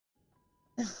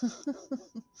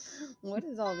What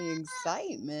is all the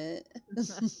excitement?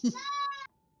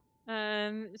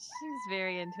 She's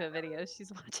very into a video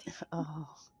she's watching. Oh,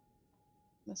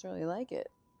 must really like it.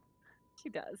 She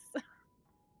does.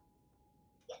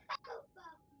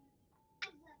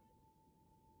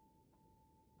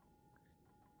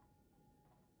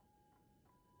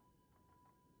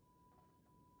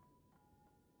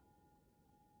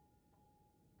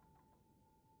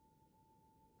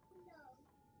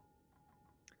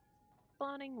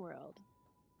 Spawning world.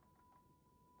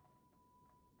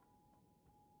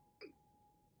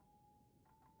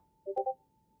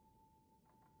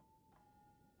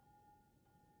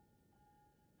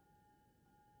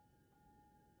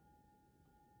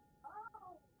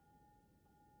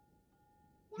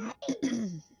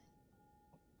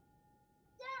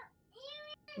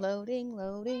 Loading,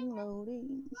 loading,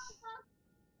 loading.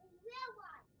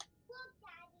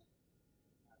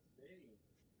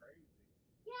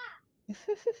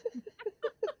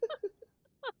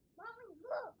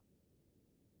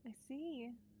 I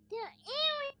see. The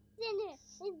aliens in it.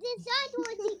 And decide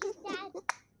what to get that.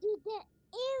 Do the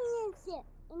aliens it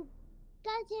and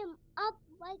got him up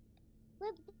like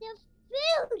with the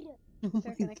food.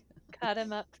 They're gonna cut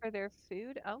them up for their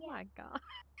food. Oh my god.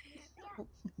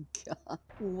 God,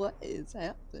 what is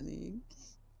happening?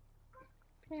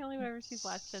 Apparently, whenever she's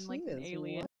watching like She an is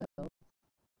alien,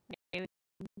 alien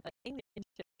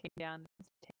ship came down and is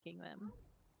taking them.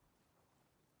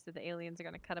 So the aliens are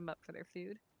gonna cut them up for their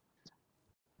food.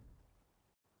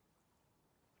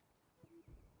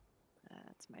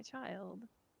 That's my child.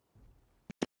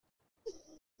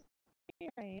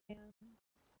 Here I am.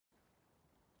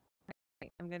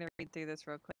 Alright, I'm gonna read through this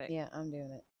real quick. Yeah, I'm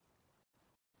doing it.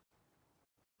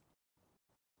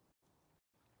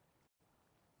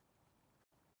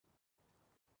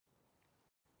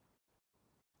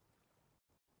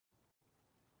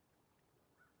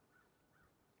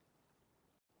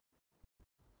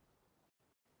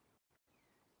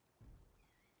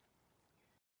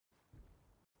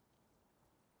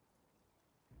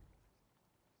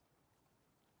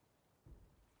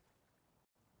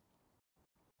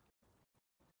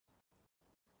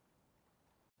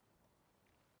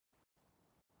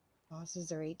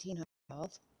 Bosses are 1800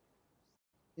 health.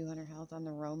 200 health on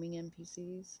the roaming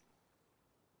NPCs.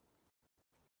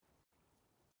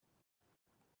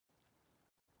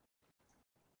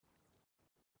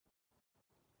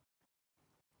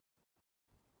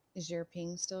 Is your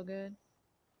ping still good?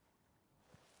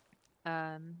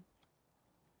 Yeah.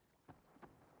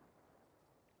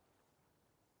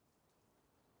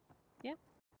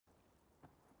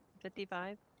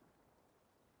 55.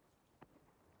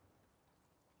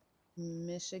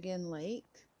 Michigan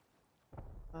Lake.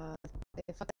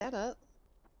 They fucked that up.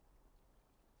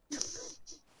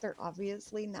 They're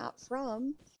obviously not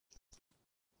from.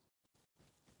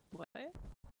 What?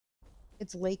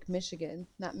 It's Lake Michigan,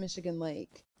 not Michigan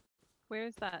Lake.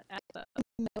 Where's that at though?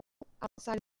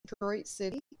 Outside of Detroit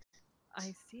City.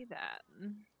 I see that.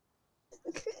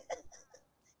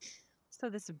 So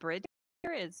this bridge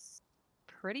here is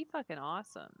pretty fucking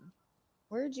awesome.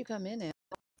 Where did you come in at?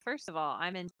 First of all,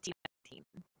 I'm in T19.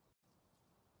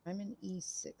 I'm in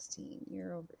E16.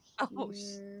 You're over Oh,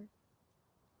 here.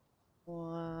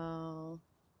 Wow.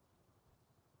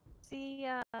 See,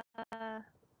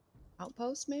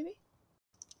 Outpost, maybe?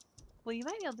 well, you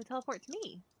might be able to teleport to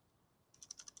me.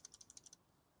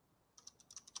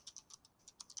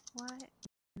 What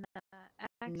in the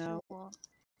actual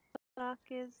fuck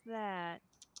is that?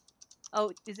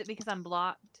 Oh, is it because I'm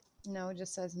blocked? No, it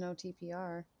just says no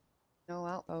TPR. No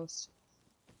outpost.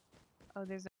 Oh,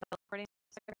 there's a teleporting.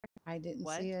 I didn't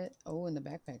What? see it. Oh, and the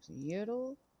backpack's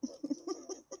yiddle.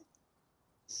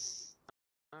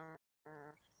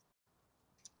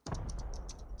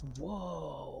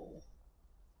 Whoa.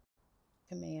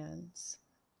 Commands.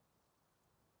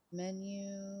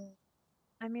 Menu.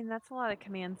 I mean, that's a lot of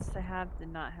commands to have to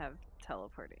not have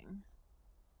teleporting.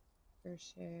 For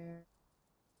share.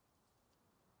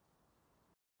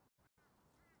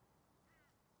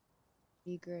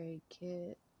 B-grade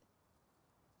kit.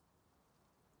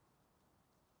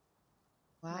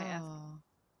 Wow.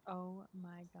 Oh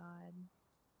my god.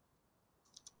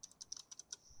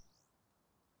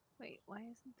 Wait, why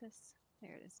isn't this?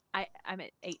 There it is. I'm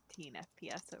at 18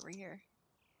 FPS over here.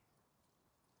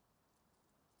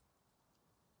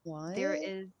 What? There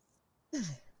is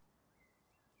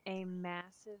a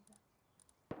massive.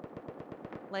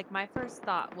 Like, my first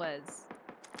thought was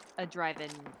a drive-in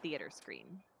theater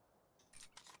screen.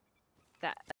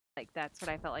 That's what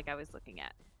I felt like I was looking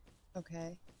at.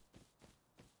 Okay.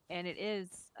 And it is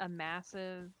a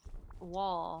massive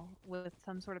wall with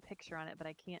some sort of picture on it, but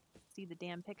I can't see the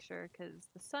damn picture because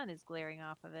the sun is glaring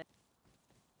off of it.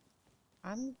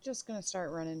 I'm just gonna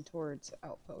start running towards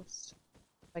Outpost.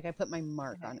 Like I put my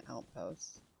mark Okay. on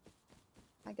Outpost.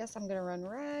 I guess I'm gonna run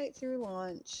right through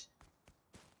launch.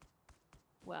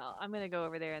 Well, I'm gonna go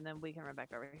over there and then we can run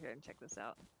back over here and check this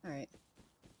out. Alright.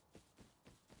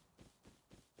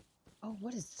 Oh,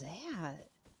 what is that?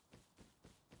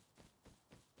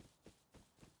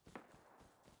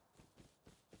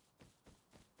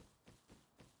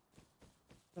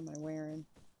 What am I wearing?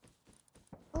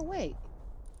 Oh, wait.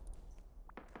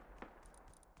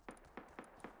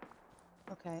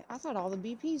 Okay, I thought all the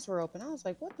BPs were open. I was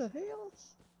like, what the hell?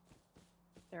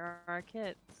 There are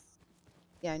kits.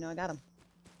 Yeah, I know, I got them.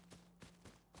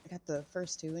 I got the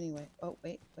first two anyway. Oh,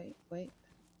 wait.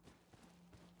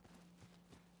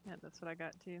 Yeah, that's what I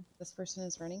got too. This person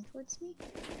is running towards me.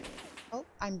 Oh,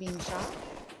 I'm being shot.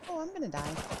 Oh, I'm gonna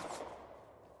die.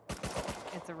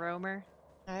 It's a roamer.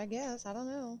 I guess. I don't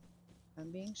know.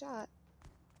 I'm being shot.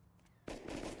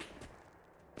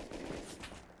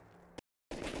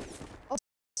 Oh,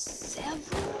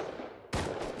 several?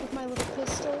 With my little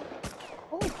pistol.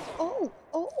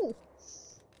 Oh!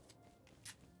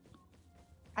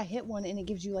 I hit one and it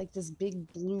gives you like this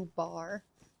big blue bar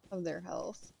of their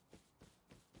health.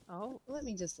 Oh, Let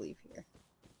me just leave here.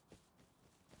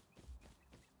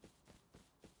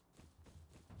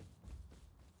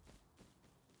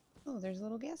 Oh, there's a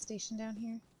little gas station down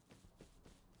here.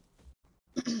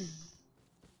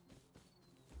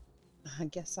 I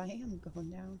guess I am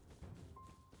going down.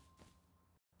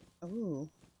 Ooh.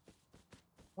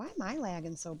 Why am I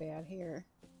lagging so bad here?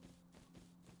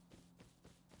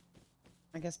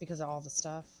 I guess because of all the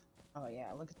stuff. Oh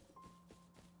yeah, look at...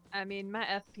 I mean, my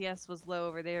FPS was low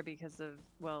over there because of,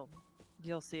 well,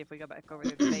 you'll see if we go back over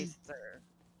there. The bases are.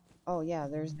 Oh yeah,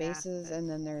 there's bases massive. and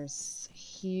then there's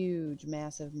huge,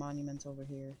 massive monuments over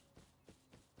here.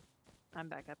 I'm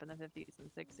back up in the 50s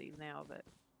and 60s now, but.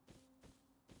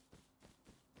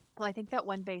 Well, I think that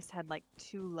one base had like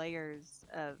 2 layers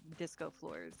of disco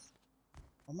floors.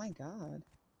 Oh my god.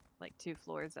 Like 2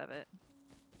 floors of it.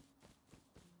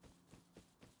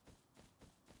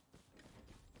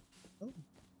 Oh.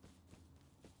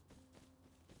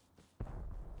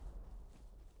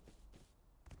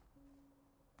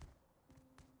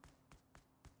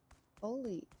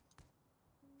 Holy.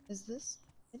 Is this?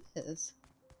 It is.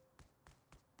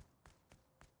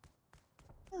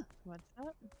 Huh. What's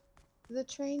up? The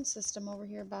train system over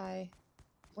here by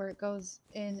where it goes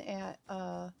in at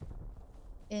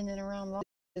in and around Lo-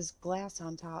 is glass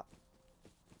on top.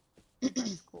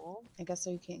 That's cool. I guess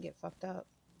so you can't get fucked up.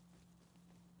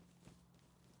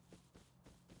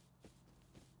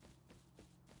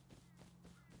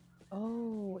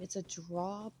 Oh, it's a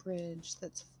drawbridge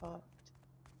that's fucked.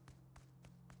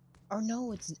 Or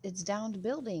no, it's downed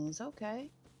buildings.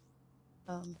 Okay.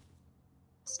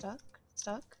 Stuck.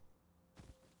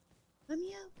 Let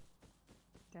me out.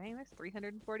 Dang, there's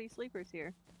 340 sleepers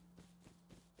here.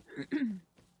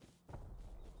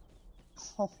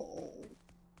 Oh.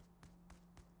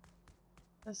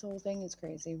 This whole thing is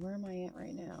crazy. Where am I at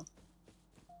right now?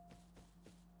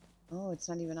 Oh, it's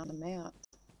not even on the map.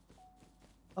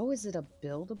 Oh, is it a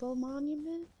buildable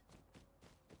monument?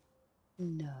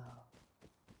 No.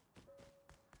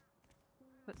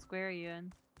 What square are you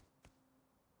in?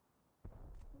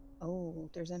 Oh,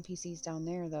 there's NPCs down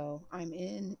there, though. I'm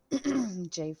in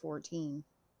J14.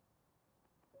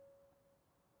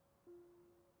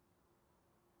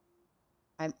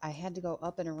 I had to go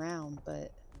up and around,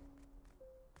 but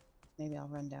maybe I'll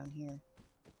run down here.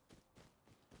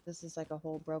 This is like a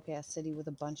whole broke-ass city with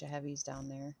a bunch of heavies down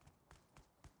there.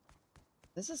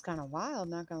 This is kind of wild,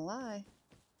 not gonna lie.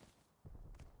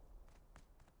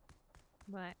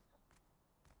 What?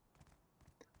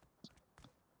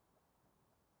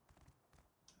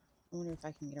 I wonder if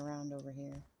I can get around over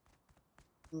here.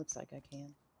 It looks like I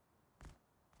can.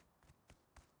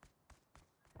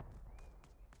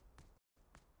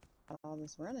 All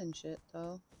this running shit,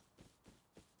 though.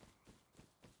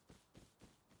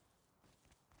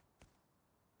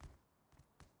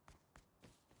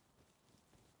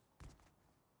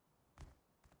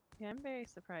 Yeah, I'm very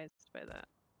surprised by that.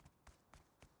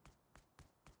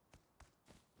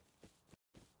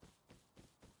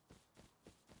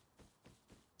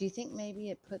 Do you think maybe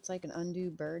it puts like an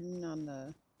undue burden on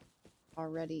the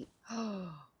already...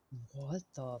 What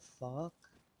the fuck?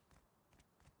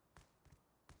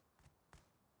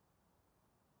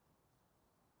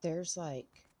 There's like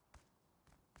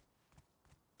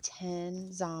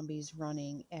 10 zombies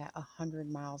running at 100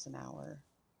 miles an hour.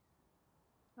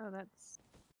 Oh, that's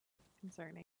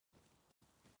concerning.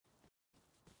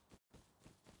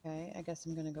 Okay, I guess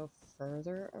I'm gonna go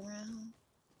further around.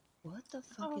 What the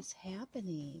fuck Oh. is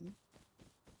happening?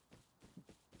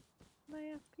 My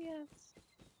FPS.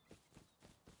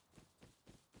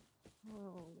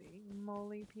 Holy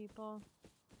moly, people.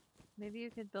 Maybe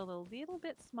you could build a little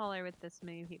bit smaller with this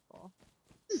many people.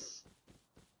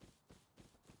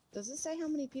 Does it say how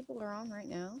many people are on right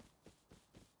now?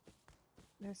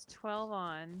 There's 12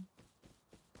 on.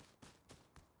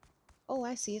 Oh,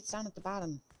 I see. It's down at the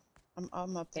bottom.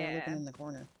 I'm up there looking Yeah. in the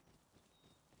corner.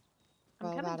 I'm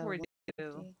 12 coming out of towards you.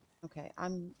 150. Okay,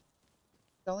 I'm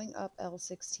going up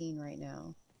L16 right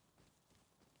now.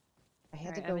 I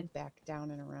had to Alright, go back down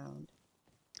and around.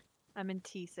 I'm in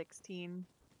T16.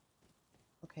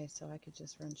 Okay, so I could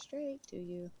just run straight to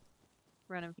you.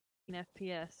 Running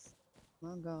FPS.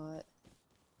 Oh god.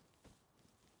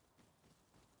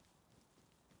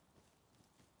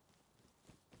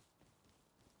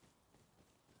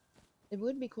 It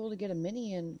would be cool to get a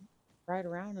mini and ride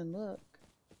around and look.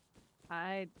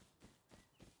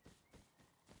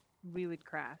 We would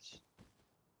crash.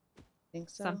 Think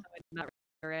so? Something would not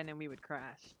rear in and we would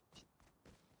crash.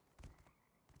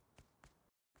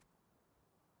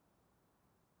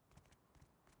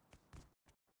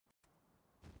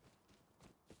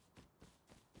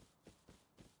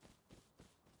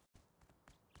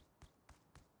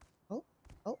 Oh,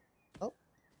 oh, oh.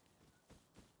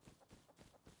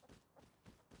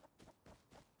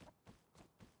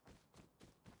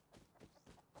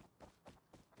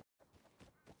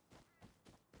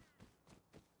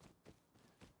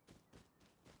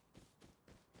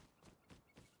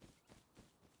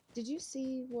 Did you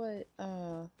see what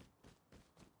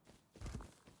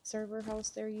server house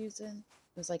they're using?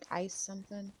 It was like ice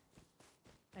something.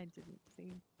 I didn't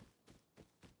see.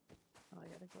 Oh, I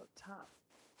gotta go up top.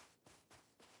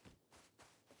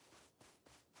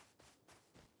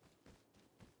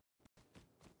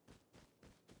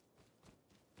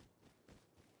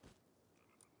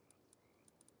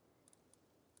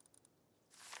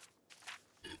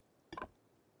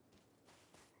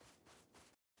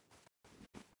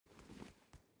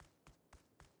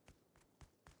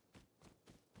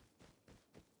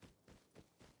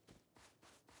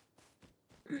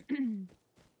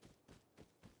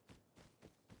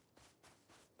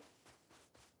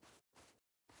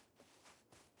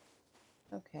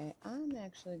 Okay, I'm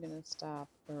actually gonna stop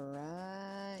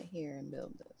right here and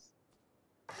build this.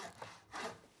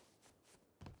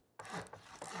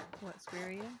 What square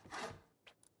are you in?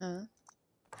 Huh?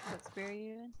 What square are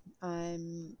you in?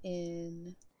 I'm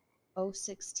in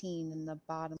 016 in the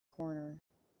bottom corner.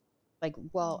 Like,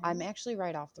 well, I'm actually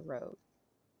right off the road.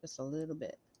 Just a little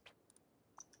bit.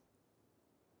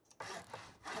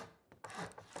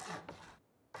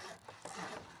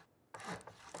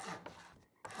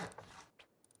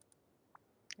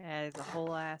 Yeah, there's a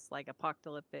whole ass like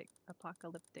apocalyptic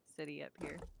city up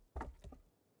here.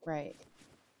 Right.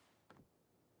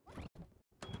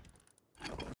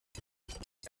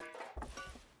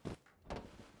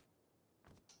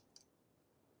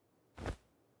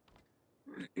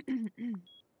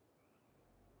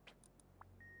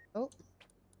 Oh.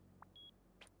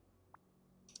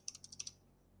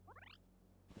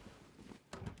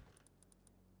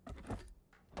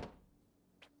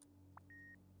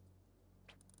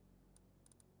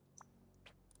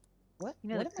 What? You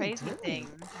know What the am I crazy doing? thing.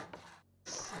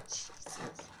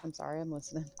 Jesus. I'm sorry, I'm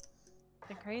listening.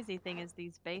 The crazy thing is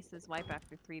these bases wipe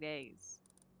after 3 days.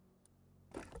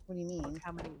 What do you mean? Look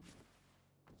how many?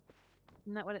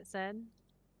 Isn't that what it said?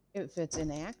 If it's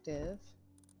inactive.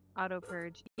 Auto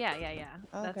purge. Yeah.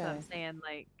 That's what I'm Okay. saying.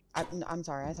 Like, I'm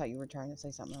sorry, I thought you were trying to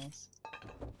say something else.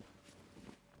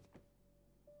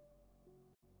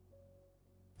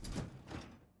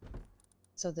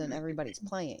 So then everybody's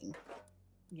playing.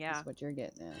 yeah. That's what you're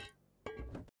getting at.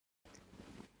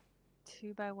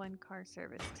 2x1 car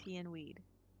service. Tea and weed.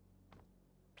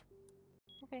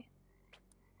 Okay.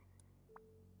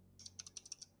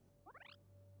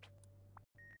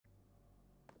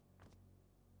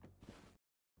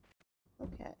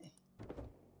 Okay.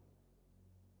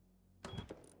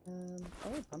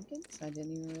 Oh, pumpkins? I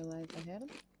didn't even realize I had them.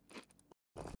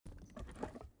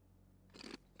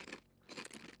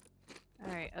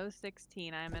 Alright,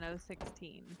 016. I'm in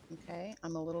 016. Okay,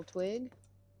 I'm a little twig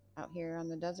out here on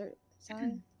the desert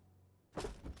side.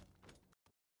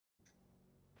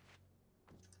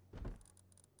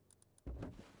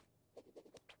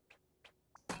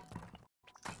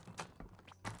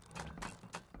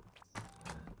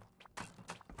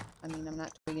 I mean, I'm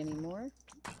not twig anymore.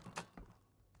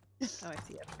 Oh, I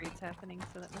see upgrades happening,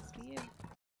 so that must be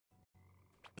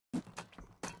you.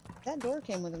 That door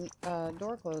came with a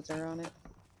door closer on it.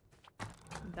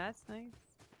 That's nice.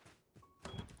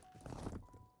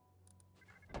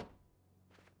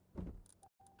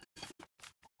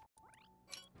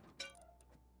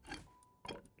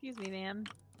 Excuse me, ma'am.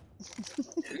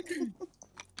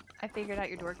 I figured out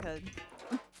your door code.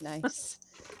 Nice.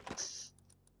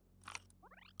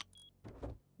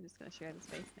 I'm just gonna share the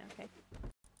space now, okay?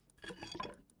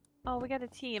 Oh, we got a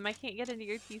team. I can't get into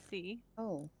your TC.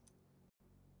 Oh.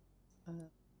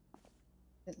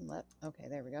 Didn't let. Okay,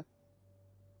 there we go.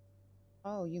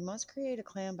 Oh, you must create a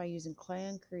clan by using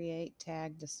clan create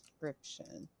tag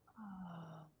description.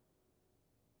 Oh.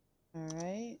 All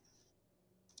right.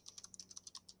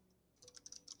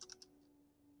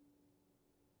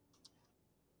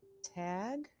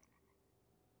 Tag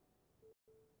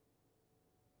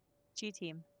G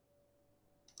team.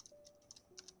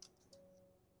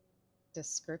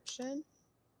 description.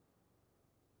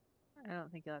 I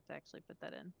don't think you'll have to actually put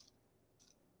that in.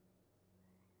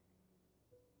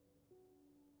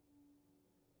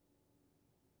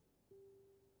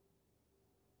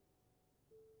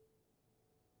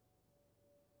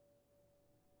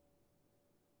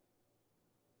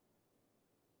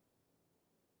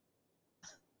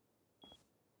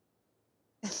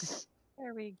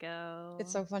 There we go.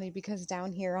 It's so funny because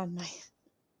down here on my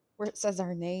where it says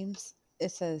our names,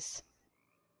 it says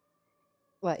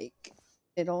like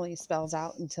it only spells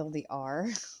out until the R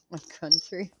on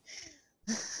country.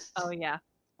 Oh, yeah.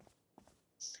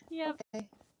 Yep. Okay.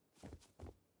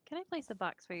 Can I place a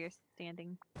box where you're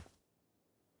standing?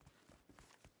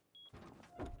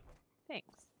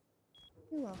 Thanks.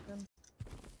 You're welcome.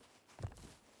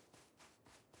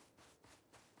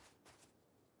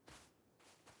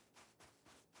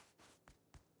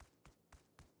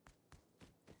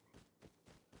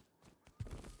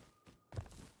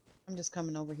 I'm just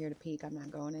coming over here to peek. I'm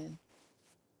not going in.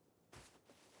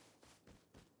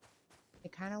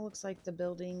 It kind of looks like the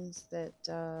buildings that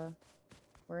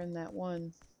were in that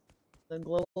one, the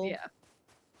global. Yeah.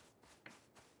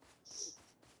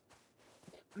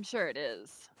 I'm sure it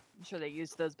is. I'm sure they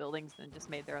used those buildings and just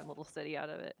made their own little city out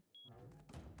of it.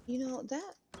 You know,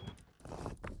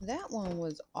 that one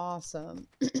was awesome.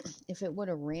 If it would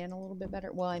have ran a little bit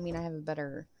better. Well, I mean, I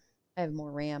have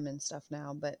more RAM and stuff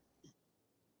now, but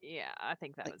Yeah, I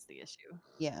think that like, was the issue.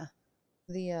 yeah.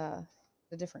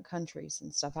 The different countries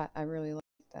and stuff, I really like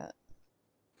that.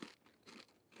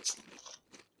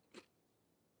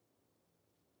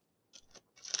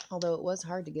 Although it was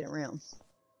hard to get around.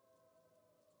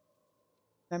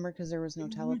 Remember, because there was no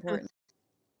teleport.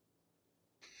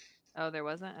 Oh, there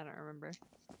wasn't? I don't remember.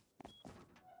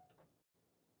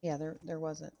 Yeah, there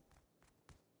wasn't.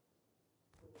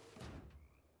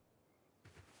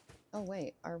 Oh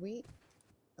wait, are we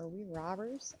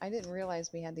robbers? I didn't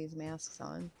realize we had these masks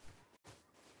on.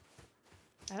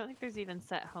 I don't think there's even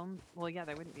set home. Well, yeah,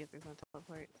 there wouldn't be if there's no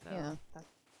teleport. So Yeah.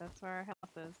 that's where our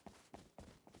house is.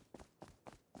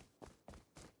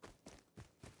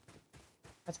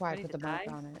 That's why Ready I put to the mark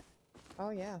die? on it.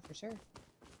 Oh yeah, for sure.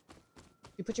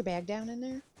 You put your bag down in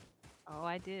there? Oh,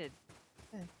 I did.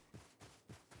 Okay.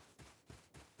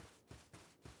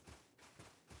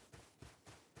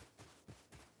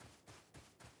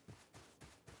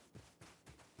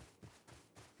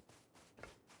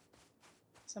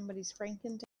 Somebody's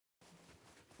Franken.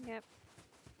 Yep.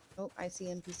 Oh, I see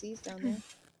NPCs down there.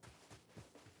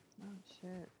 Oh,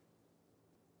 shit.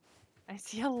 I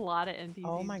see a lot of NPCs.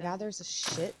 Oh my down god, there's a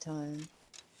shit ton.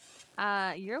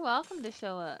 You're welcome to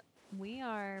show up. We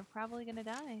are probably gonna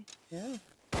die. Yeah.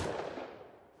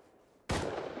 I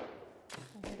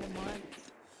hit him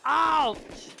once.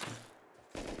 Ouch!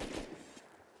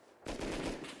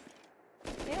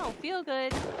 They don't feel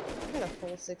good. I got a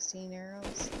full 16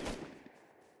 arrows.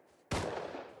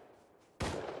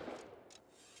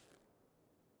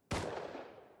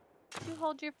 You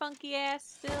hold your funky ass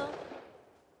still.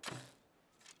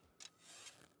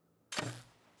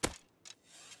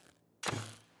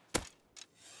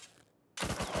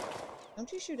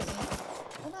 Don't you shoot at me.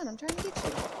 Hold on, I'm trying to get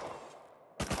you.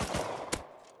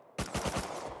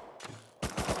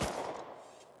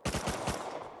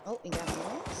 Oh, you got me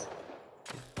once.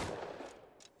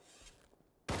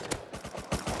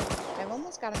 I've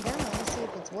almost got him down. I want to see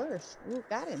if it's worth. Ooh,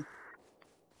 got him.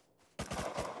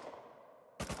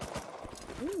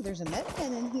 Ooh, there's a med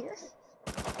pen in here.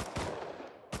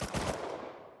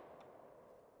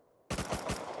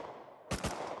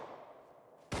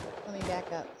 Let me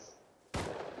back up.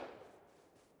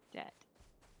 Dead.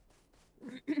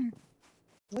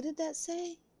 What did that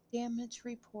say? Damage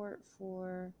report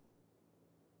for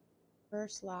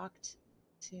first locked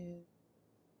to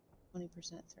 20%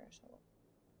 threshold.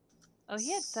 Oh,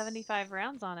 he had 75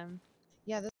 rounds on him.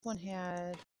 Yeah, this one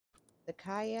had the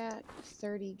kayak,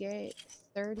 30 gauge,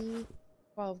 30,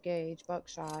 12 gauge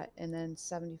buckshot, and then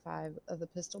 75 of the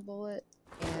pistol bullet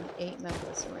and 8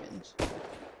 medical syringe.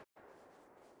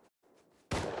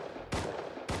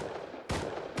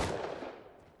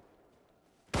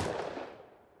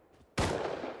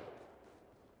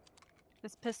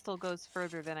 This pistol goes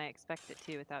further than I expect it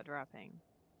to without dropping.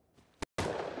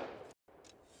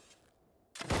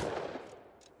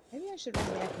 Maybe I should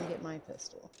run back and get my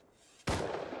pistol.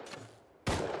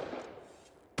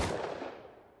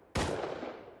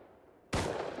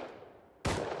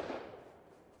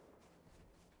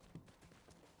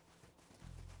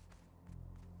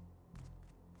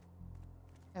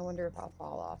 I wonder if I'll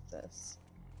fall off this.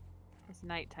 This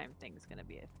nighttime thing's gonna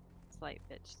be a slight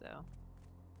bitch, though.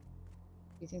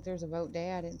 You think there's a vote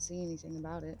day? I didn't see anything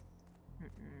about it.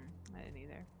 I didn't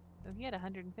either. Oh, he had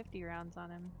 150 rounds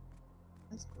on him.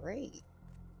 That's great.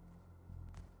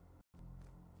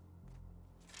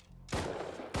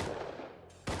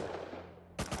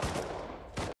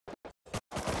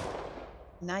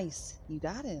 Nice. You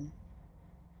got him.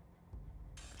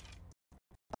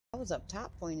 I was up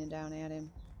top pointing down at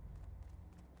him.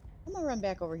 I'm gonna run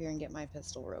back over here and get my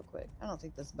pistol real quick. I don't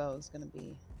think this bow is gonna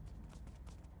be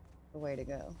the way to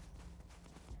go.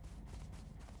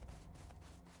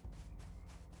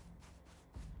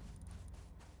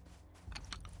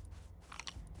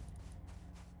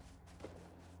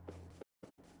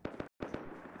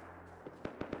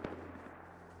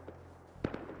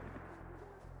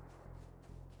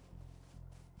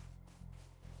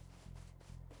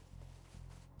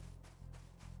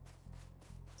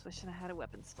 Just wishing I had a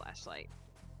weapons flashlight.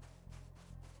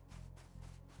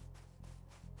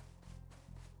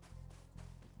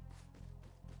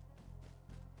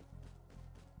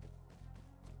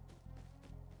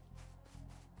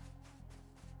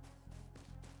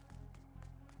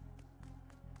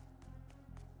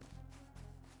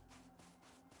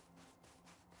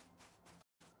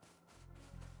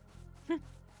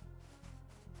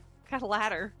 Got a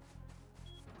ladder.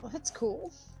 Well, that's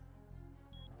cool.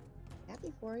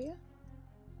 Happy for you.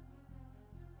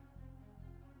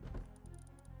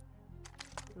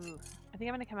 Ooh. I think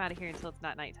I'm gonna come out of here until it's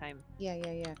not nighttime. Yeah.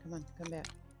 Come on, come back.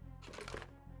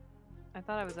 I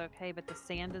thought I was okay, but the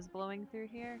sand is blowing through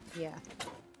here. Yeah.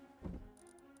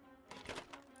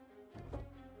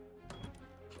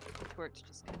 The torch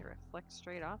just kind of reflects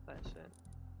straight off that shit.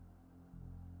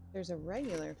 There's a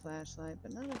regular flashlight,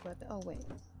 but not a weapon. Oh, wait.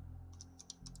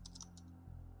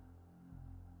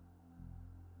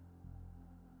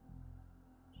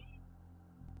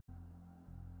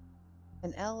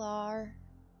 An LR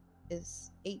is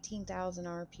 18,000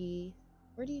 RP.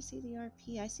 Where do you see the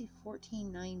RP? I see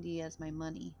 1490 as my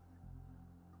money.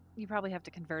 You probably have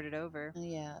to convert it over. Oh,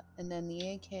 yeah. And then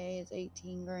the AK is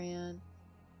 18 grand.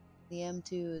 The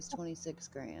M2 is 26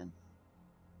 grand.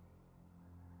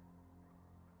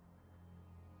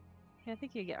 Yeah, I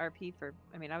think you get RP for.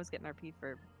 I mean, I was getting RP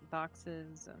for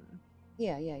boxes and.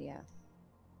 Yeah.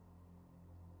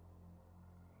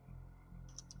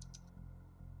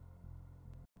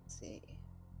 Let's see.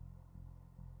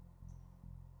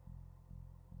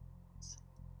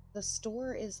 The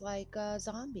store is like a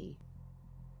zombie.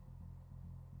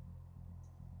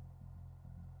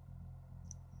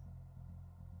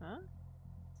 Huh?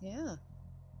 Yeah.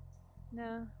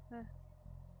 No. I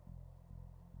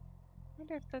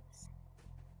wonder if that's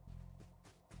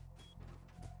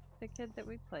the kid that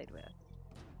we played with.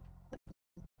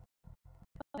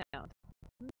 No.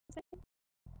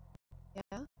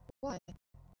 Yeah? What?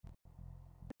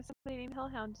 Somebody named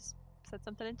Hellhound just said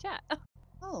something in chat.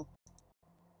 Oh.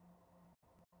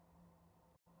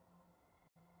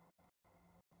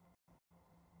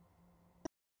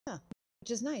 Yeah.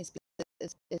 Which is nice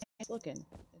because it's nice looking.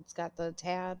 It's got the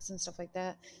tabs and stuff like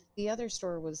that. The other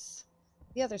store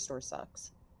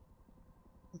sucks.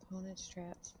 Components,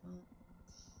 traps, font.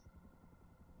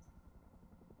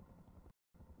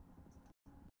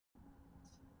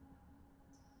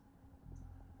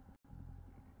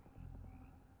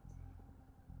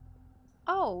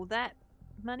 Oh, that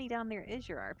money down there is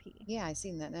your RP. Yeah, I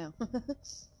seen that now.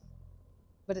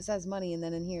 But it says money and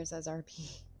then in here it says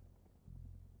RP.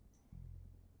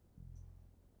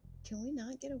 Can we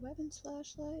not get a weapons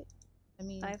flashlight? I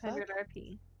mean, 500 fuck.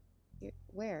 RP.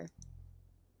 Where?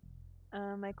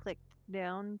 I clicked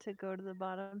down to go to the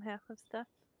bottom half of stuff.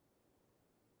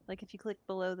 Like if you click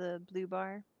below the blue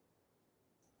bar.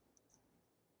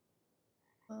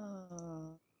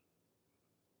 Oh.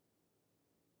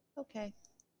 Okay.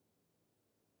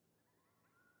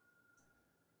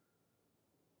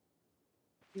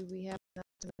 Do we have enough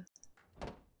to...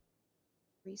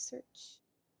 Research.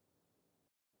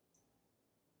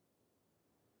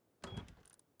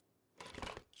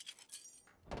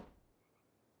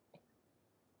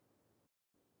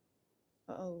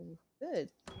 Oh, good.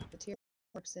 The tier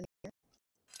works in here.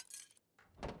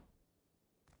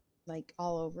 Like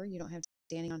all over. You don't have to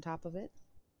be standing on top of it.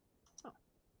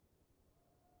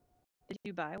 Did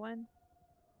you buy one?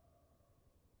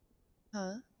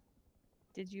 Huh?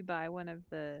 Did you buy one of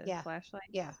the Yeah. flashlights?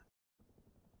 Yeah.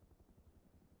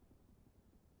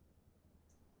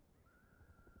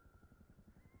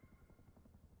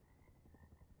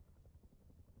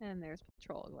 And there's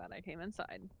patrol. Glad I came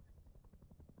inside.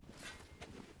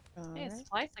 All Hey, right.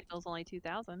 supply signal's only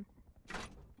 2,000.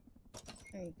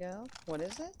 There you go. What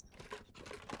is it?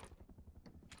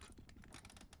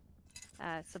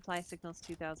 Supply signal's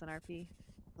 2,000 RP.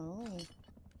 Oh,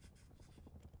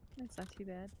 That's not too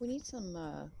bad. we need some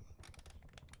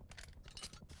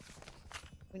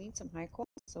high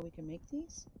quality so we can make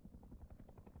these.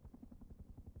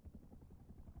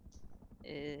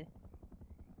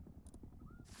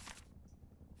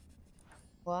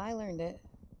 Well, I learned it.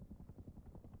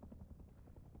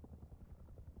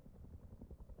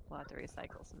 We'll have to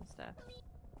recycle some stuff.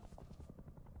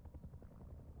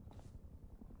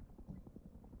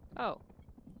 Oh,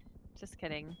 just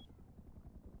kidding.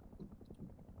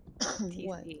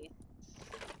 What? TC.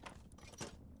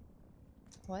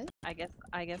 What? I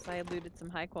guess I looted some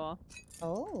high qual.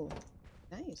 Oh,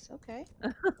 nice. Okay.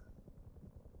 All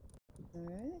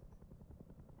right.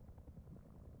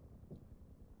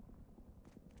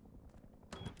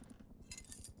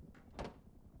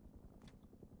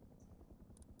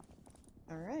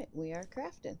 All right. We are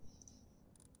crafting.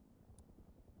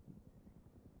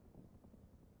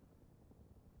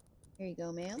 Here you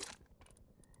go, ma'am.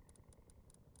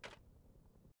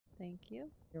 Thank you.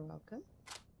 You're welcome.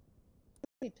 How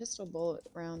many pistol bullet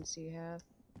rounds do you have?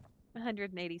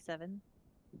 187.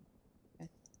 Okay.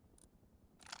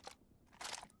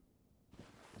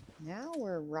 Now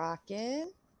we're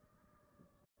rocking.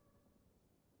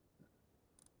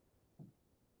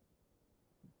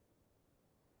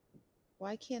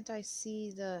 Why can't I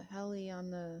see the heli on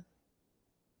the...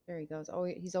 There he goes. Oh,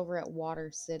 he's over at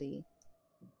Water City.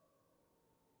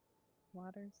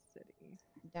 Water City.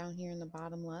 Down here in the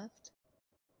bottom left.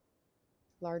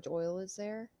 Large oil is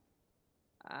there.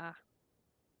 Ah.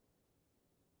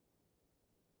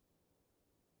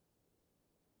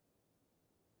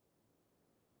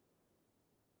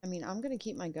 I mean, I'm going to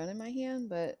keep my gun in my hand,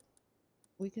 but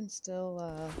we can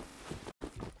still...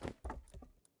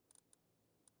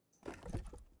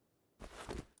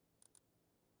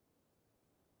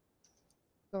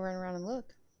 go run around and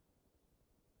look.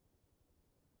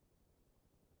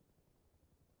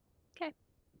 Okay.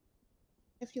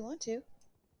 If you want to.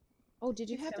 Oh, did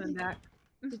you He's happen coming back.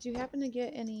 Did you happen to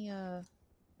get any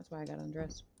that's why I got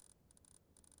undressed.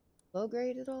 Low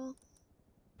grade at all?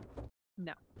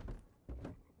 No.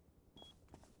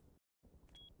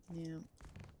 Yeah.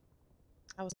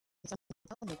 I was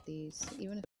thinking with these,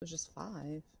 even if it was just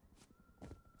 5.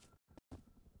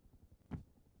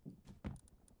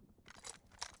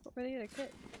 What were the other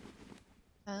kits?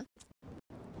 Huh?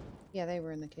 Yeah, they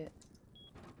were in the kit.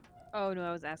 Oh no,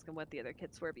 I was asking what the other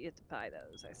kits were, but you have to buy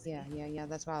those. I see. Yeah.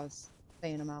 That's why I was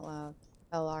saying them out loud.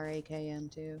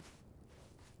 LRAKM too.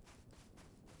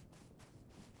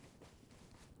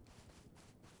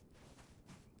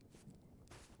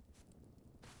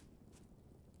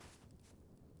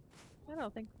 I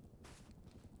don't think.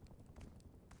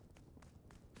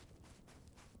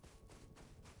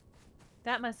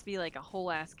 That must be like a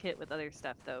whole ass kit with other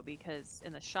stuff though, because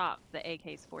in the shop the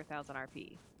AK's 4,000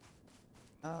 RP.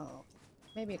 Oh.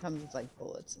 Maybe it comes with like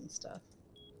bullets and stuff.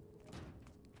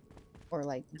 Or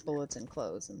like bullets and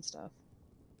clothes and stuff.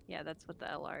 Yeah, that's what the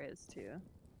LR is too.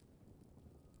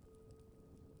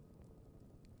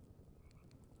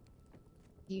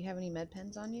 Do you have any med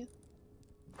pens on you?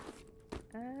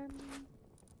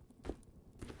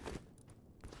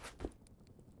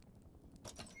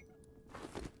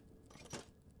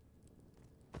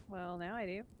 Well, now I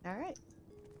do. Alright.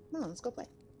 Come on, let's go play.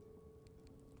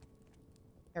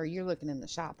 Or you're looking in the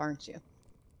shop, aren't you?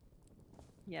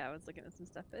 Yeah, I was looking at some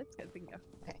stuff, but it's good. We can go.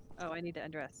 Okay. Oh, I need to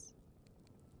undress.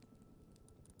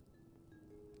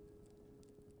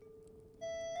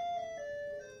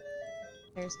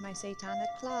 There's my satanic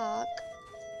clock.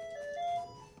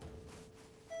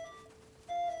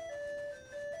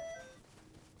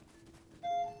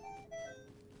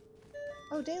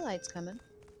 Oh, daylight's coming.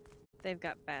 They've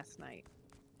got fast night.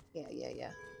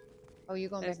 Yeah. Oh, you're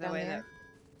going There's back no down way there?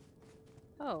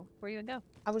 Oh, where you gonna go?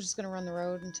 I was just gonna run the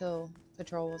road until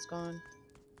patrol was gone.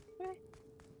 Okay.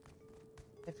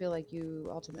 I feel like you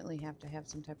ultimately have to have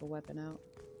some type of weapon out.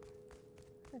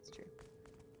 That's true.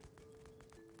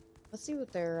 Let's see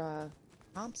what their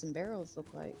pumps and barrels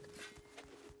look like.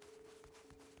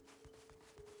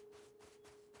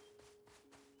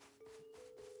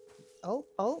 Oh,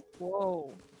 oh,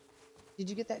 Whoa. did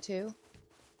you get that too?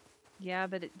 Yeah,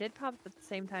 but it did pop at the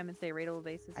same time as the raidable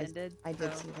bases ended. I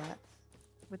did so see that.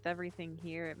 with everything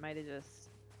here, it might have just.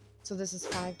 So this is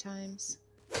 5 times,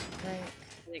 right?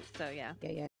 I think so, yeah.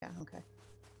 Yeah, okay.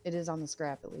 It is on the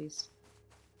scrap at least.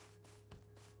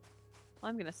 Well,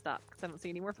 I'm gonna stop because I don't see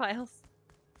any more files.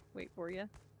 Wait for you.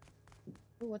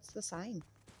 Ooh, what's the sign?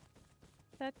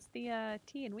 That's the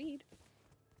tea and weed.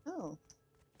 Oh.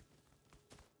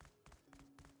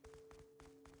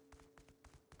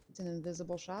 It's an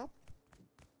invisible shop.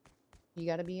 You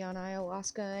gotta be on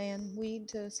ayahuasca and weed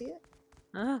to see it?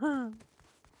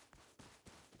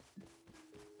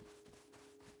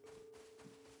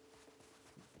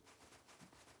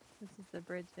 This is the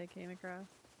bridge they came across.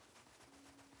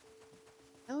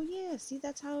 Oh yeah, see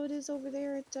that's how it is over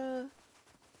there at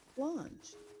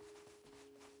launch.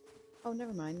 Oh,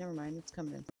 never mind. It's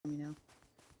coming in from me now.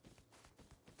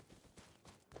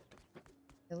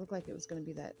 It looked like it was gonna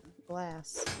be that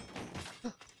glass.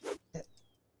 That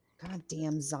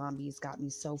goddamn zombies got me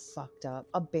so fucked up.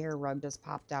 A bear rug just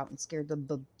popped out and scared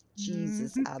the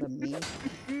Jesus out of me.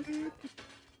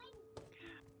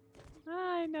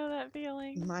 I know that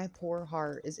feeling. My poor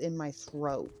heart is in my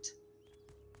throat.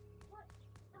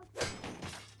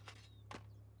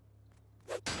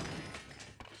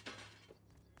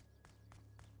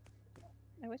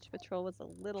 I wish Patrol was a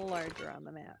little larger on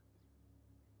the map.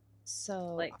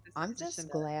 So Like, this I'm position just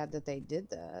better. glad that they did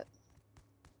that.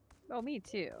 Oh, me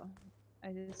too.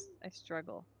 I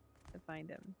struggle to find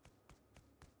him.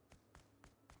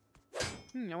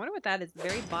 I wonder what that is. The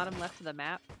very bottom left of the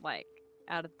map, like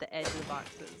out at the edge of the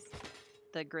boxes,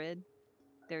 the grid.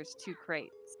 There's 2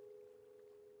 crates.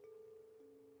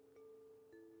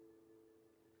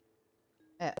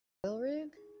 At oil rig?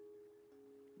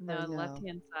 No, the no?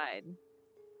 left-hand side.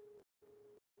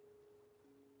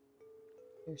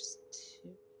 There's 2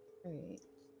 crates.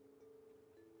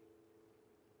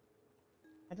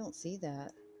 I don't see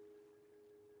that.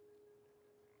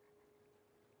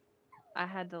 I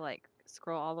had to like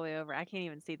scroll all the way over. I can't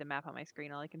even see the map on my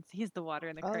screen. All I can see is the water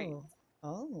in the crate.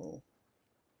 Oh.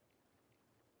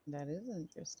 That is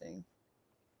interesting.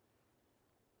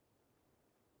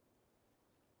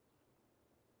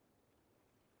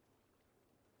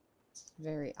 It's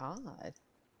very odd.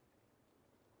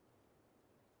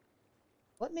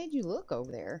 What made you look over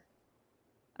there?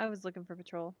 I was looking for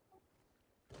Patrol,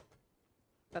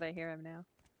 but I hear him now.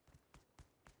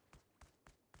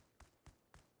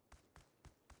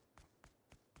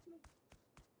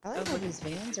 I like how these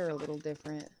vans are a little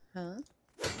different, huh?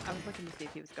 I was looking to see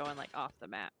if he was going like off the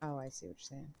map. Oh, I see what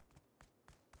you're saying.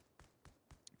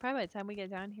 Probably by the time we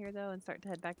get down here though and start to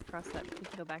head back across that, we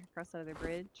can go back across that other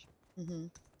bridge, Mm-hmm.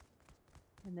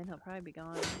 and then he'll probably be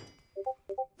gone.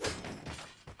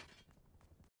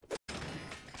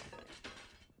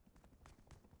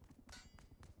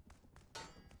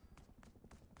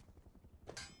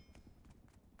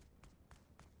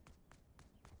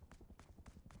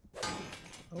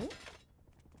 Oh,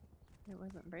 It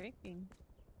wasn't breaking.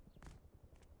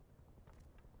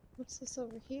 what's this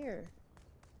over here?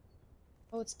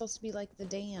 Oh, it's supposed to be like the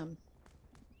dam.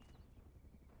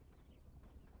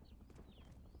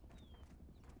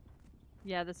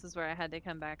 Yeah, this is where I had to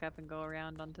come back up and go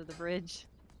around onto the bridge.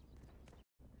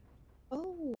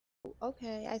 Oh,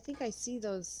 okay. I think I see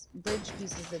those bridge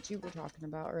pieces that you were talking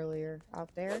about earlier out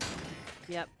there.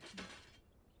 Yep.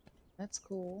 That's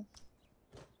cool.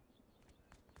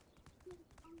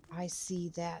 I see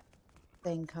that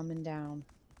thing coming down.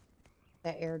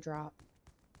 That airdrop.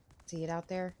 See it out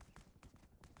there?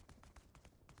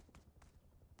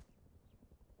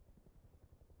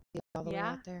 See it all the way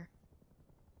Yeah. out there?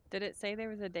 Did it say there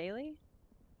was a daily?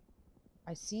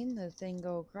 I seen the thing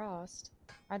go across.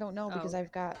 I don't know because Oh.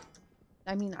 I've got.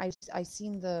 I mean, I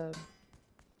seen the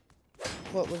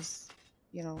what was,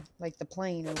 you know, like the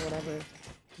plane or whatever,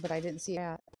 but I didn't see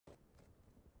that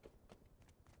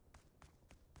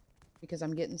because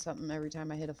I'm getting something every time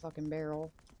I hit a fucking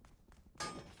barrel,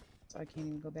 so I can't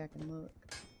even go back and look.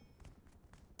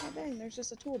 Oh dang! There's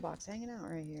just a toolbox hanging out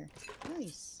right here.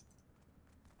 Nice.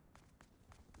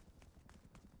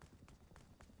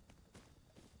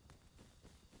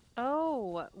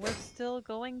 Oh, we're still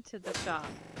going to the shop.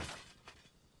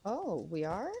 Oh, we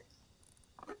are?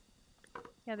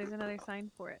 Yeah, there's another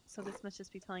sign for it. So this must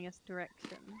just be telling us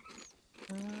directions.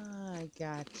 Ah, I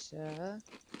gotcha.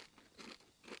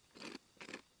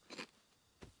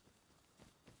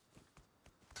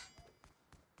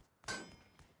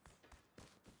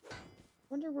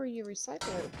 Wonder where you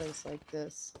recycle at a place like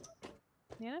this.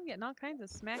 Man, I'm getting all kinds of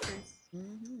smackers.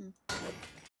 Mm-hmm. Mommy,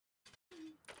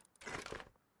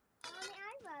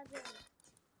 I love it.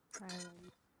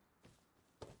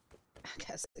 I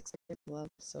got 6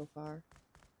 gloves so far.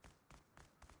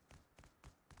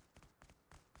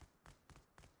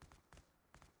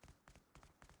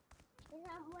 Is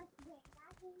that what's great?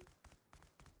 Nothing.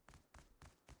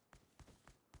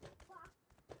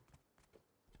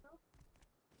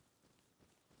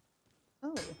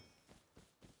 Oh.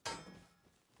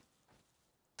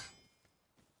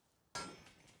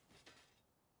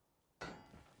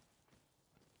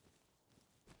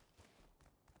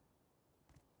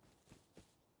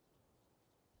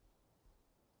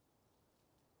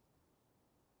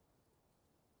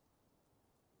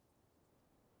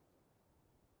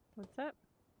 What's up?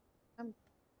 I'm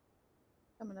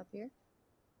coming up here.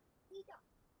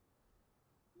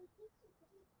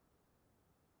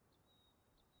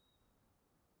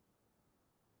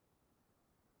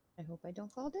 I hope I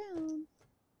don't fall down.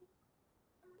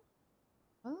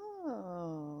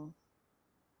 Oh.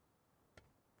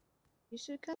 You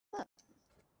should come up.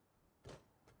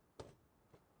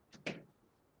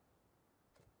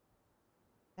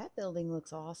 That building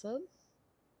looks awesome.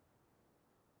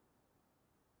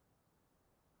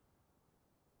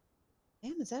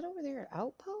 Damn, is that over there an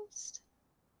outpost?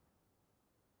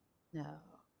 No.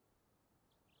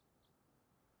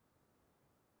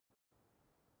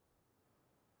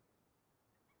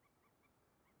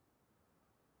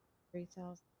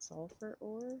 3,000 sulfur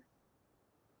ore?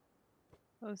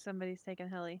 Oh, somebody's taking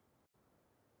heli.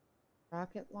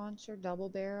 Rocket launcher, double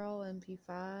barrel,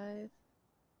 MP5.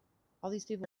 All these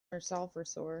people are sulfur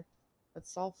ore.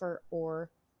 That's sulfur ore.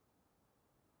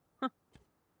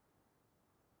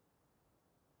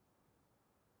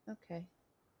 Okay.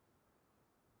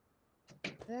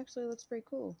 It actually looks pretty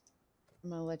cool. I'm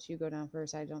gonna let you go down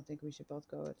first. I don't think we should both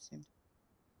go at the same time.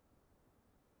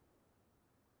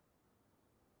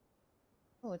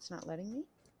 Oh, it's not letting me?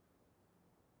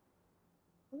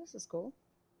 Well, this is cool.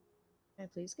 Can I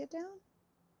please get down?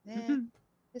 Nah.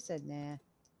 It said nah.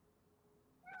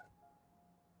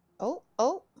 Oh,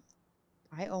 oh!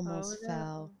 I almost Oh,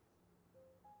 fell.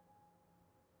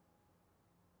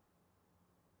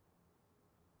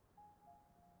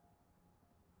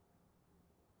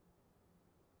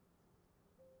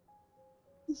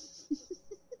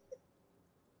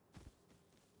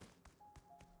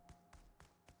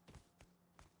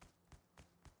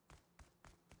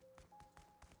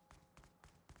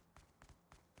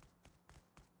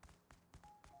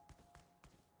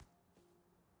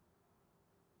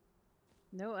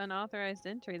 No unauthorized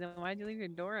entry. Then why'd you leave your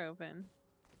door open?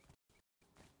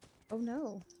 Oh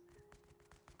no.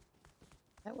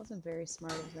 That wasn't very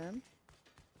smart of them.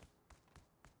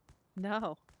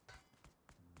 No.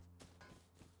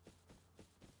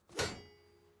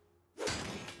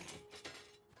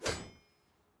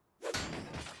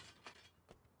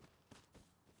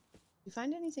 You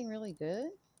find anything really good?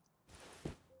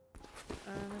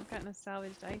 I've gotten a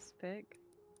salvaged ice pick.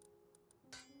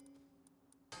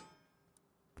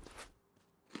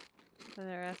 And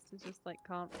the rest is just like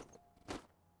comps.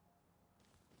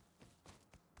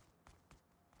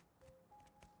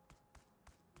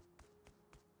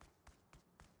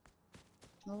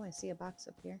 Oh, I see a box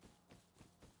up here.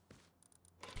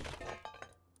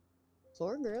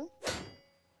 Floor grill.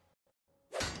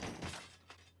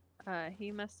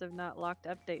 He must have not locked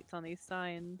updates on these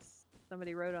signs.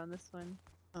 Somebody wrote on this one.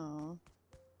 Oh.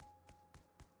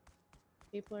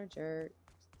 People are jerks.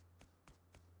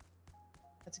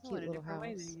 That's a Oh, cute in a little different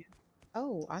way house. than you.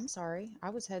 Oh, I'm sorry. I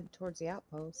was headed towards the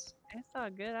outpost. I saw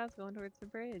good. I was going towards the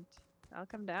bridge. I'll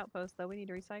come to Outpost though. We need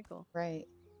to recycle. Right.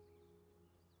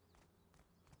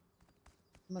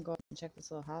 I'm gonna go up and check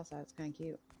this little house out. It's kind of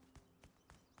cute.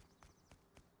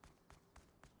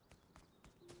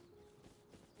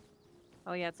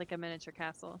 Oh yeah, it's like a miniature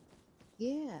castle.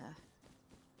 Yeah.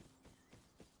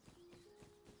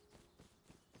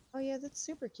 Oh yeah, that's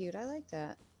super cute. I like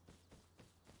that.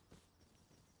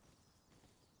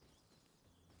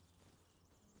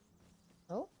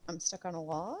 Oh, I'm stuck on a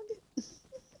log?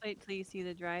 Wait till you see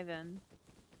the drive-in.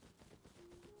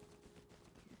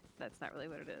 That's not really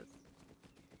what it is.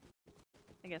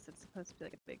 I guess it's supposed to be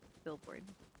like a big billboard.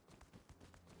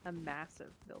 A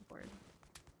massive billboard.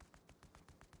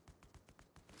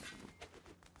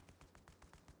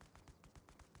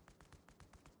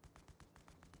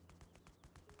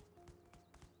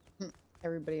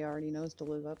 Everybody already knows to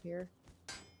live up here.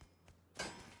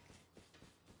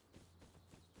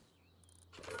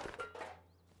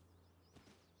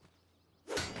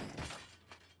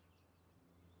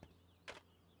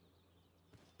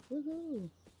 Woohoo!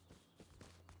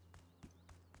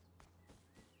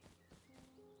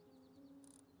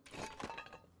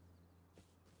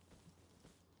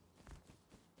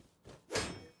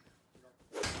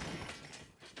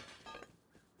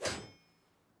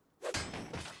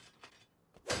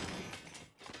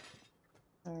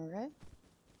 All right.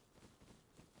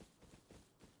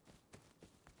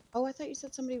 Oh, I thought you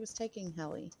said somebody was taking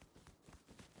Helly.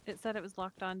 It said it was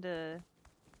locked onto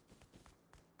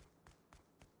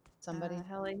Somebody?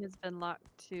 Helly has been locked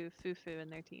to Fufu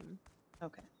and their team.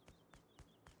 Okay.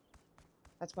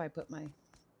 That's why I put my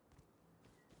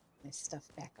stuff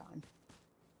back on.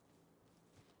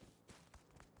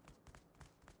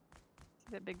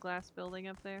 See that big glass building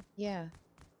up there? Yeah.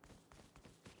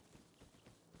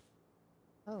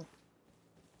 Oh.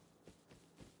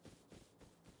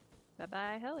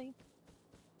 Bye-bye, Helly.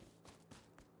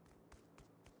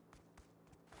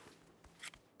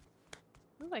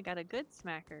 Ooh, I got a good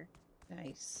smacker.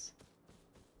 Nice.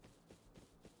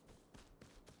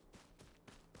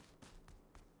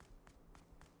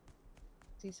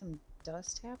 See some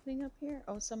dust happening up here?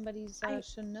 Oh, somebody's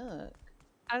Chinook.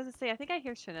 I was gonna say, I think I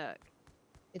hear Chinook.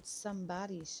 It's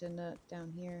somebody's Chinook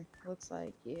down here. Looks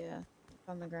like, yeah. It's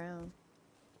on the ground.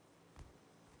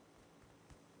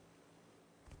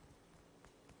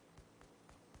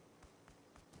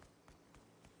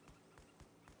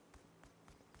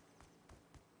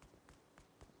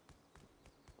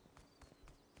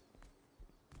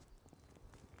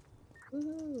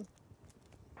 Woohoo!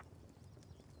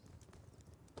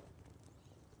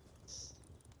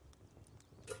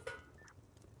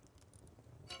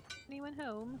 Anyone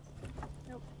home?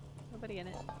 Nope. Nobody in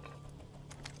it.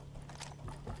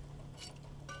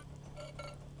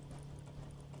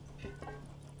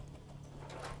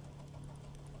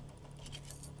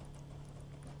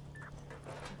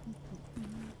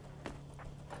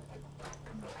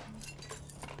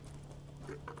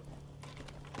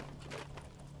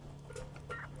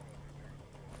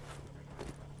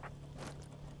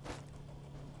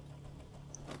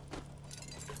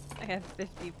 I have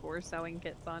 54 sewing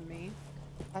kits on me.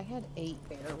 I had 8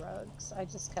 bear rugs. I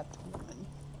just kept one.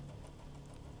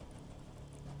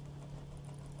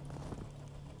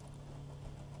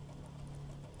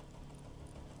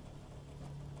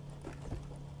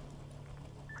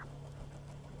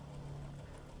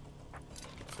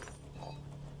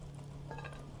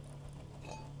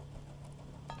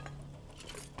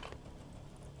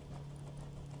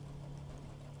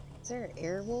 Is there an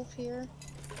airwolf here?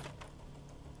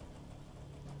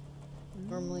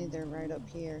 Normally they're right up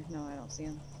here. No, I don't see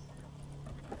them.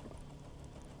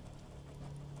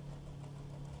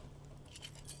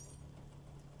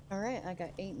 Alright, I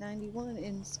got 891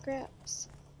 in scraps.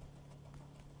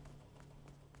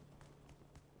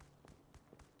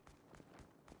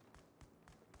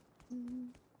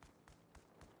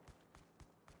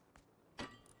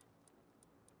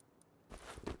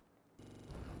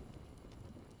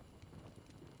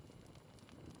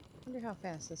 Wonder how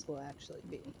fast this will actually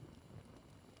be.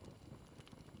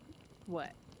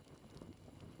 What?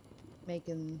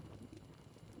 Making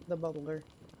the bubbler.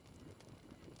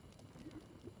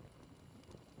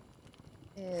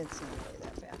 It's not really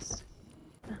that fast.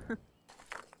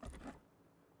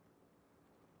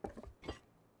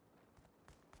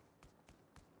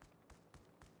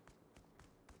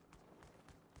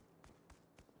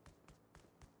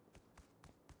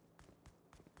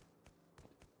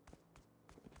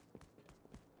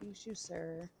 Excuse you,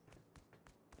 sir.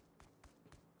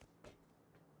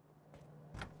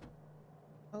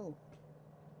 Oh.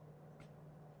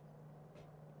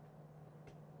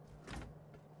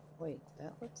 Wait,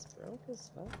 that looks broke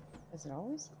as fuck. Does it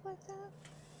always look like that?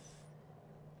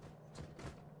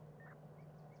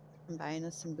 I'm buying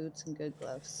us some boots and good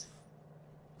gloves.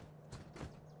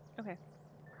 Okay.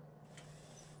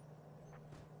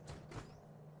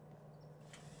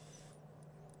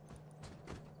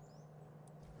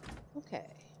 Okay.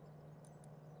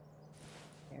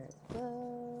 Pair of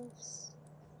gloves.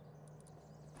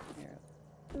 Pair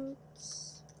of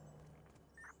boots.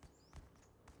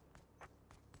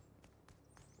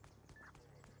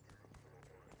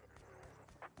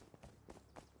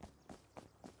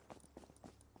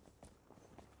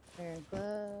 Pair of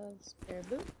gloves. Pair of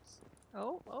boots.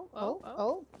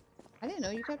 Oh. I didn't know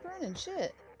you kept running.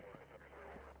 Shit.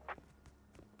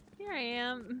 Here I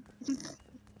am.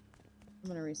 I'm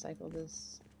gonna recycle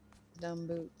this dumb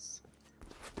boots.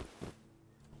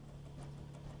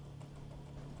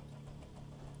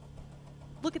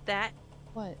 Look at that.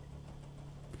 What?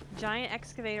 Giant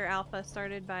excavator alpha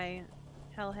started by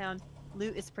Hellhound.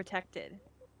 Loot is protected.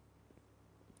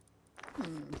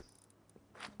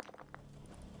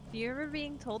 Do you remember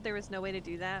being told there was no way to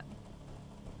do that?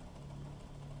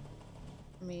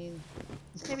 I mean,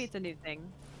 Maybe it's a new thing.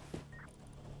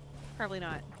 Probably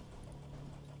not.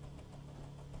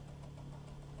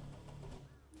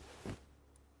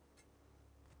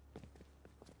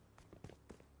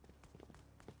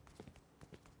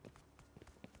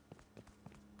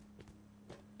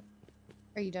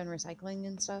 are you done recycling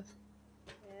and stuff?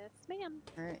 Yes, ma'am.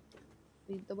 All right,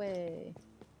 lead the way.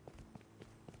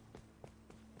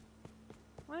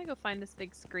 I want to go find this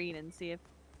big screen and see if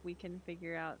we can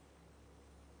figure out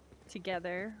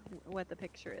together what the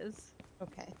picture is.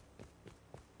 Okay.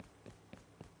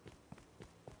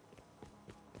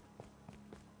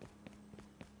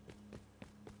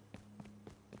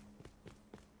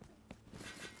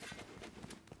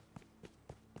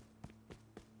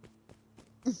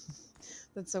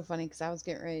 That's so funny because I was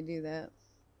getting ready to do that.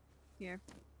 Here.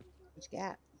 What you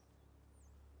got?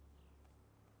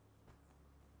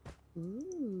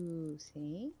 Ooh,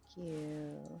 thank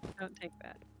you. Don't take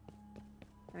that.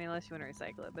 I mean, unless you want to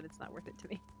recycle it, but it's not worth it to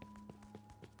me.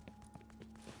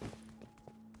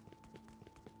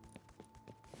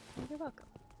 You're welcome.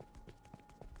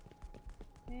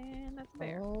 And that's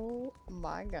fair. Oh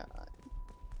my god.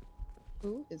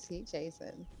 Who is he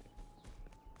chasing?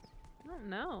 I don't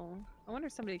know. I wonder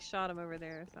if somebody shot him over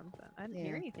there or something. I didn't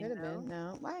hear anything could have though. been.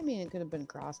 No, well, I mean, it could have been a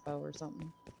crossbow or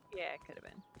something. Yeah, it could have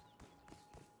been.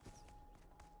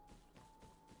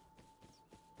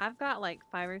 I've got like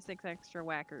 5 or 6 extra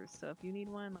whackers, so if you need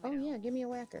one, let Oh me know. yeah, give me a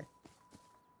whacker.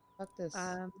 Fuck this.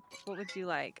 What would you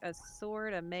like? A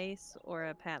sword, a mace, or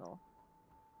a paddle?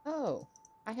 Oh,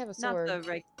 I have a Not sword. the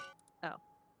right.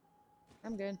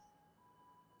 I'm good.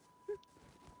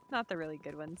 Not the really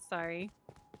good ones. Sorry.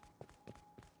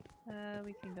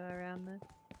 We can go around this.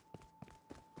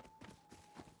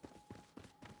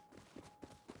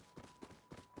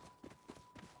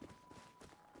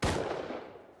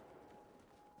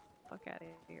 Fuck out of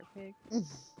here, pig.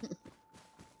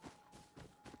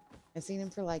 I seen him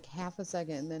for like half a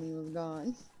second and then he was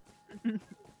gone. He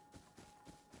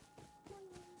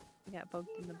got poked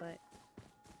in the butt.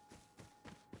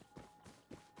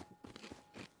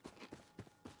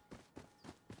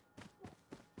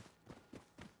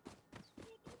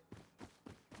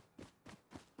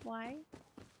 Why?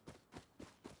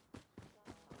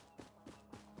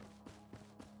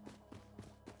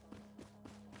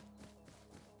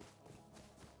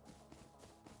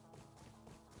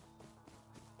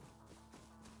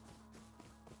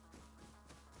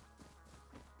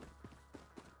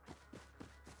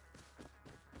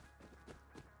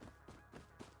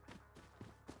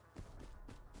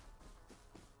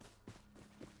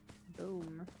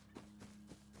 Boom.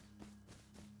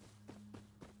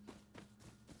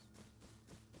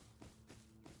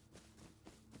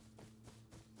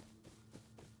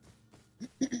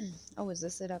 Oh, is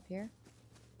this it up here?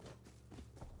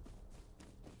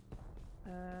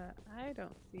 I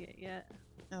don't see it yet.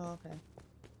 Oh, okay.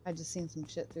 I just seen some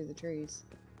shit through the trees.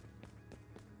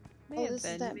 May Oh, have this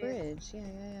is been, that may have- bridge. Yeah,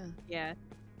 yeah, yeah. Yeah.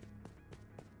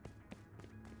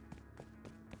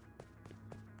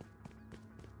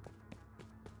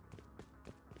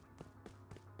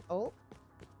 Oh.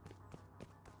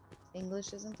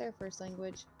 English isn't their first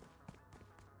language.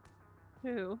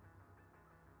 Who?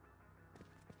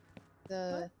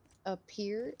 The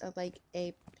like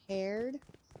a paired,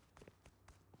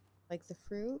 like the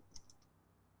fruit.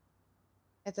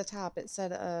 At the top, it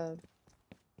said a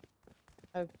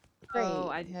crate Oh,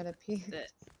 I had appeared.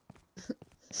 it.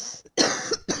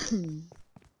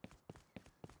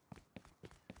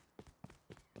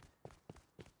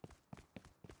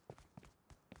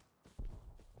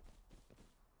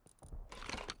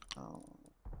 Oh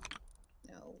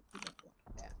no, we don't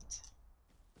want that.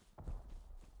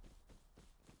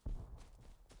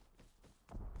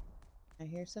 I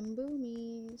hear some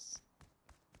boomies.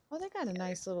 Oh, they got a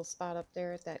nice little spot up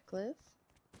there at that cliff.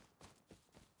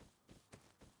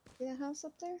 See that house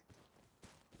up there?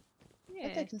 I bet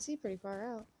Yeah, they can see pretty far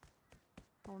out.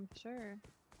 I'm sure.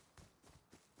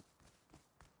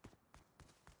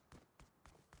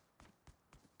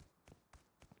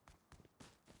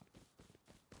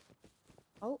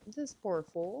 Oh, this poor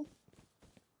fool.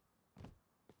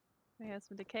 We have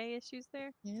some decay issues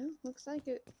there. Yeah, looks like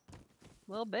it.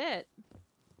 A little bit.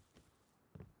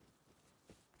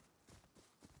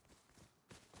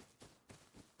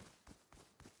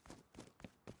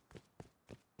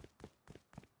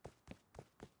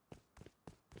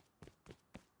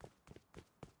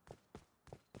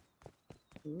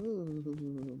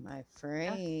 Ooh, my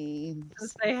frames.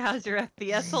 Let's say, how's your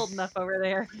FPS holding up over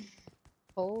there?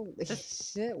 Holy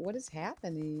shit, what is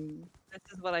happening? This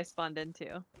is what I spawned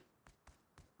into.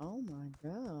 Oh my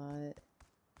god.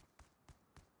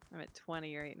 I'm at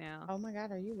 20 right now. Oh my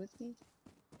god, are you with me?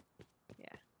 Yeah.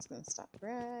 It's gonna stop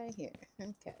right here.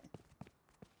 Okay.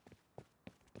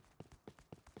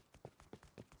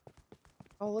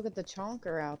 Oh, look at the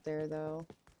chonker out there, though.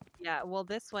 Yeah, well,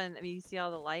 this one, I mean, you see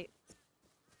all the lights?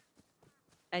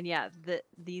 And yeah,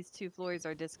 these 2 floors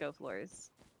are disco floors.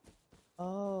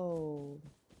 Oh,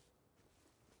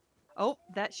 Oh,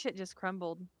 that shit just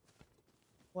crumbled.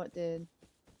 what did?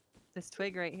 This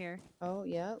twig right here. Oh,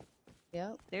 yep.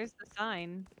 Yep. There's the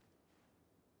sign.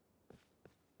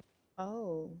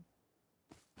 Oh.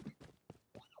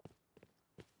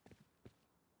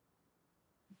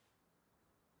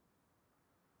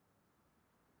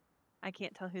 I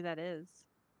can't tell who that is.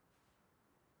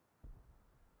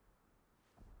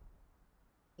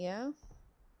 Yeah?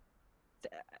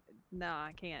 No,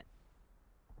 I can't.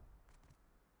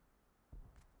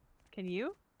 Can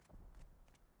you?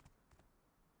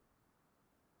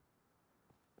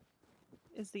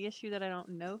 Is the issue that I don't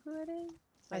know who it is?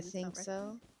 I just don't think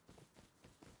so.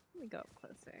 Let me go up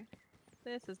closer.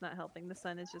 This is not helping. The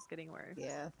sun is just getting worse.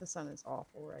 Yeah, the sun is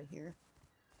awful right here.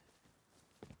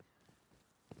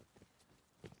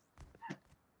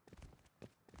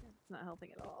 It's not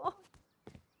helping at all.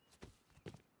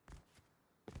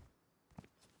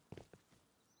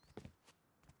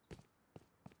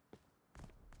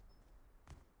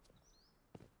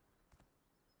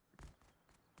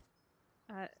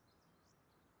 Uh,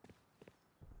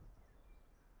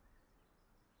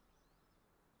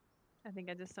 I think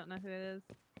I just don't know who it is.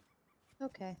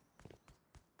 Okay.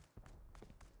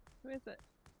 Who is it?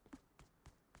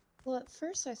 Well, at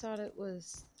first I thought it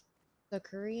was the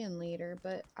Korean leader,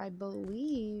 but I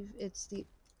believe it's the...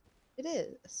 It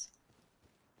is.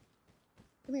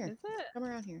 Come here. Is it? Come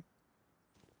around here.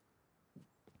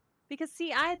 Because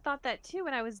see, I thought that too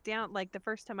when I was down, like the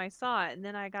first time I saw it, and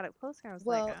then I got up closer. I was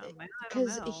like, Well, oh, man, I don't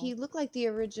because know. he looked like the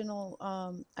original,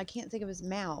 I can't think of his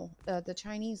Mao, the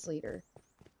Chinese leader.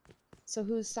 So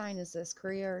whose sign is this,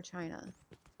 Korea or China?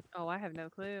 Oh, I have no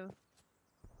clue.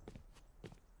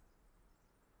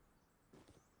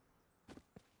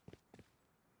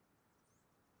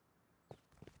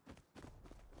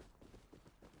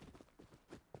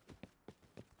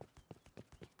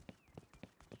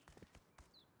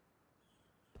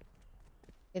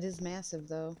 It is massive,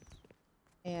 though.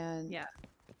 And Yeah.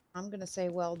 I'm going to say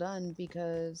well done,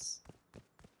 because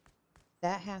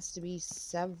that has to be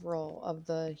several of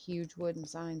the huge wooden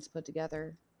signs put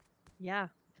together. Yeah.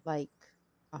 Like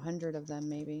 100 of them,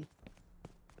 maybe.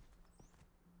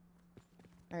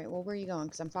 All right, well, where are you going?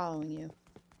 Because I'm following you.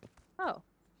 Oh.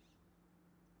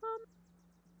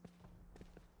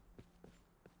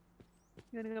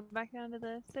 You want to go back down to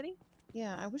the city?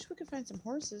 Yeah, I wish we could find some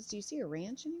horses. Do you see a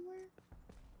ranch anywhere?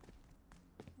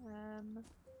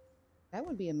 That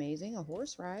would be amazing, a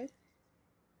horse ride.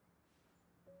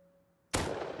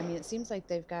 I mean, it seems like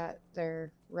they've got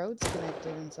their roads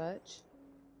connected and such.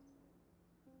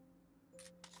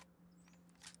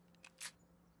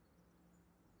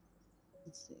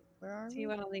 Let's see, where are See we?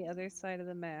 one on the other side of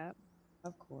the map.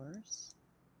 Of course.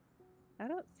 I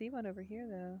don't see one over here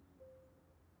though.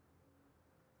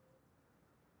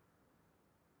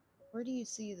 Where do you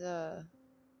see the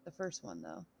first one,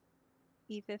 though?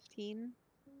 E15.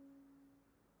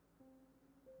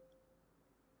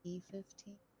 E15?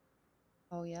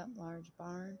 Oh, yeah, large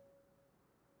barn.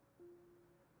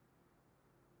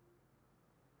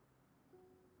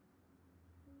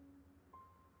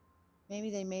 Maybe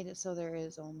they made it so there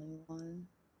is only one.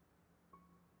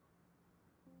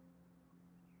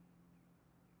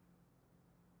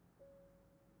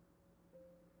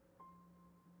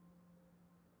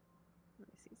 Let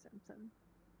me see something.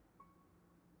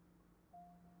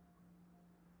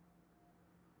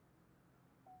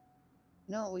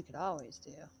 You know what we could always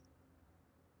do?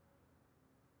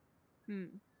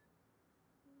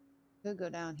 Could go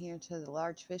down here to the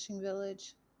large fishing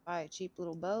village, buy a cheap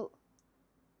little boat,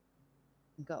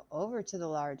 and go over to the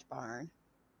large barn.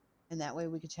 And that way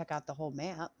we could check out the whole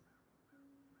map.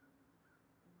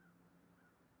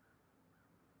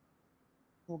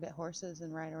 We'll get horses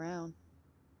and ride around.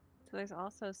 So there's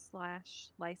also slash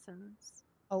license.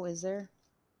 Oh, is there?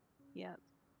 Yep.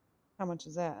 How much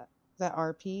is that? Is that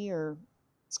RP or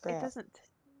scrap?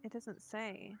 It doesn't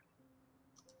say.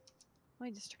 Let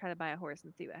me just try to buy a horse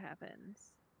and see what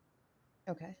happens.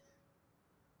 Okay.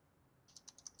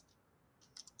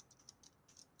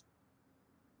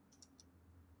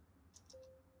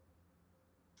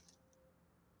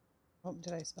 Oh,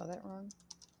 did I spell that wrong?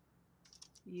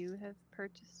 You have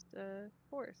purchased a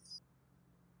horse.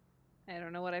 I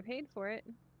don't know what I paid for it.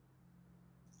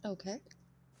 Okay.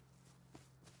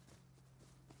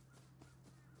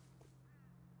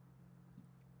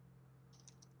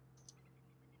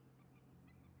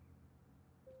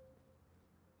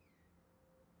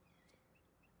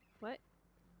 What?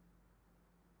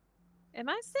 Am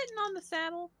I sitting on the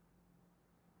saddle?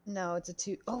 No, it's a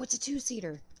two. Oh, it's a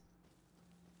two-seater.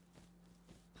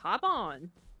 Hop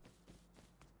on.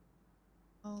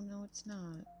 Oh, no, it's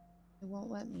not. It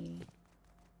won't let me.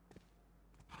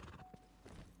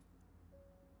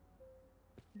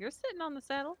 You're sitting on the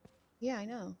saddle. Yeah, I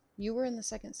know. You were in the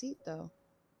second seat, though.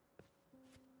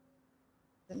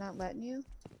 Is it not letting you?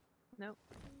 Nope.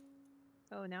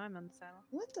 Oh, now I'm on the saddle.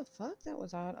 What the fuck? That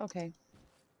was odd. Okay.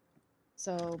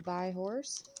 So, buy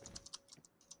horse?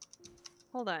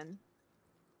 Hold on.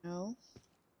 No.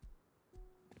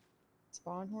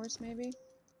 Spawn horse, maybe?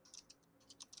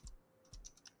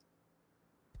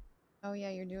 Oh, yeah,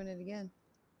 you're doing it again.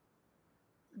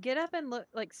 Get up and look,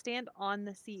 like, stand on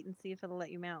the seat and see if it'll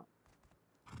let you mount.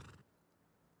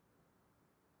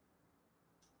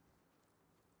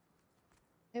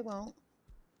 It won't.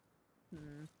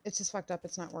 Hmm. It's just fucked up.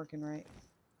 It's not working right.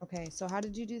 Okay, so how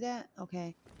did you do that?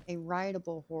 Okay. A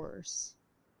rideable horse.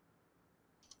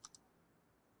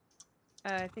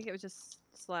 I think it was just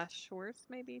slash horse,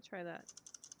 maybe? Try that.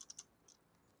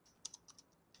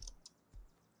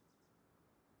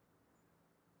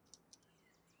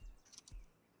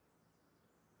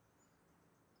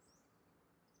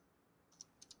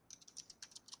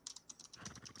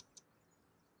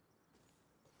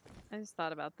 I just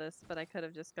thought about this, but I could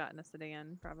have just gotten a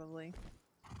sedan, probably.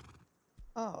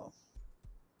 Oh.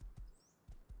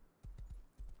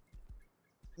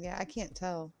 Yeah, I can't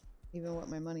tell even what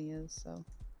my money is, so.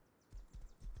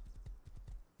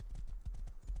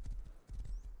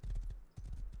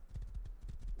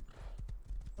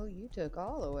 Oh, you took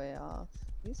all the way off.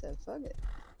 You said fuck it.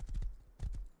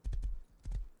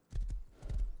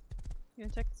 You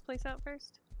wanna check this place out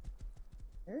first?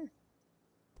 Sure.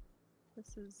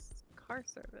 This is car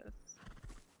service.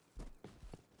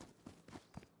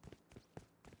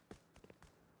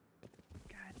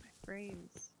 God, my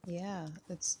frames. Yeah,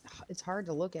 it's hard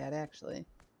to look at, actually.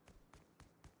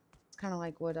 It's kind of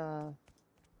like what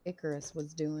Icarus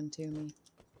was doing to me.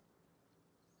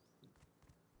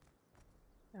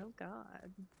 Oh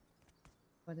God.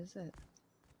 What is it?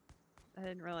 I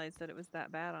didn't realize that it was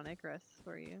that bad on Icarus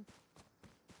for you.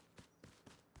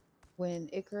 When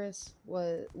it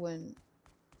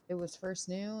was first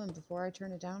new and before I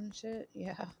turned it down and shit,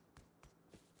 yeah.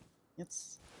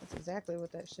 That's exactly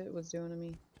what that shit was doing to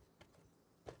me.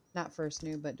 Not first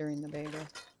new, but during the beta.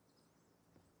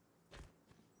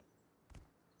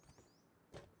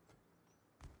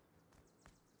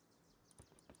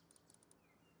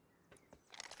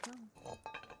 Oh.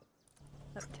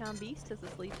 Uptown Beast is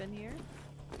asleep in here.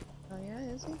 Oh yeah,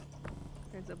 is he?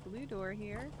 There's a blue door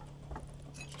here.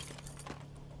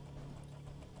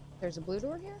 There's a blue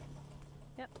door here?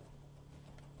 Yep.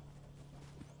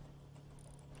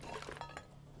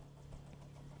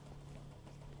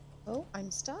 Oh, I'm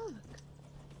stuck.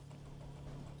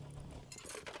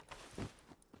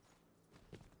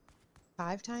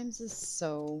 Five times is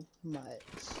so much.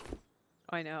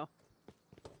 I know.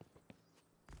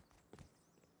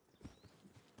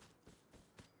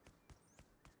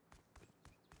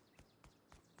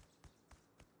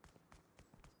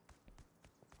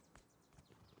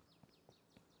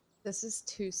 This is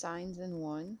 2 signs in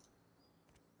one.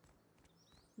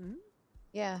 Hmm?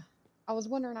 Yeah. I was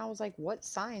wondering, I was like, what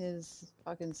sign is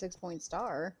fucking 6-point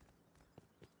star?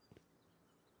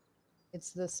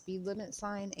 It's the speed limit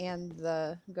sign and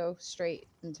the go straight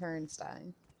and turn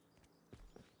sign.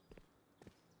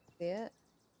 See it?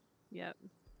 Yep.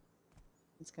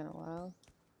 It's kind of wild.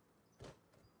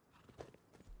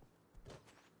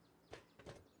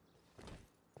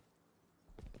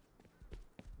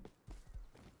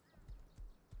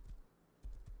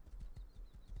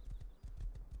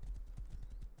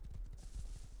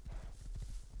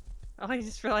 Oh, I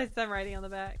just realized I'm writing on the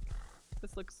back.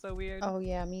 This looks so weird. Oh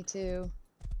yeah, me too.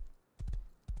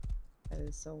 That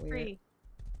is so weird. Free.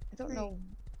 I don't Free. know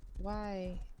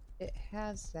why it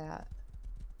has that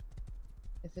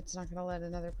if it's not gonna let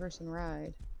another person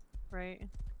ride. Right.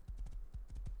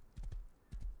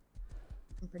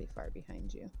 I'm pretty far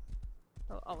behind you.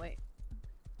 Oh, I'll wait.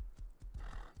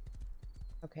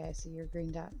 Okay, I see your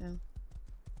green dot now.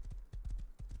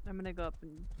 I'm gonna go up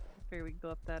and figure we can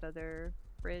go up that other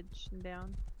bridge and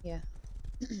down. Yeah.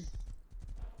 I'm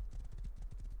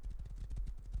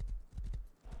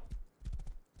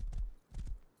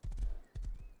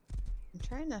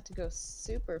trying not to go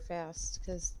super fast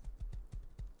because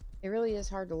It really is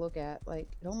hard to look at. Like,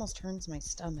 it almost turns my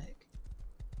stomach.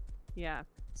 Yeah.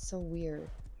 It's so weird.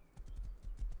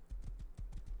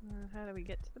 How do we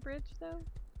get to the bridge, though?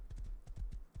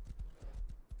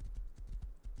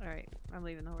 Alright, I'm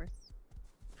leaving the horse.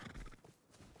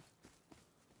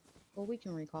 Well, we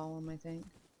can recall him, I think.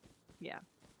 Yeah.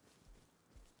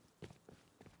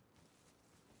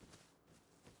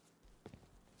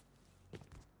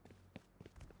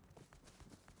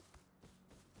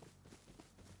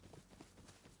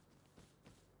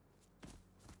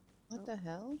 What Oh. the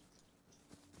hell?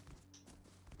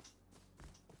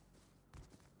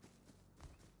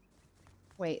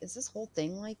 Wait, is this whole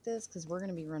thing like this? Because we're going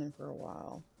to be running for a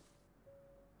while.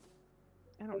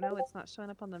 I don't know, it's not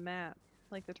showing up on the map.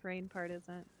 Like the terrain part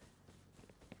isn't.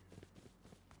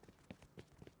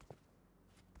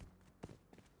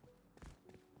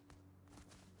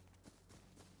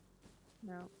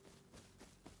 No.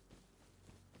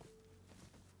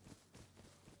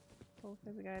 Oh,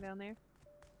 there's a guy down there.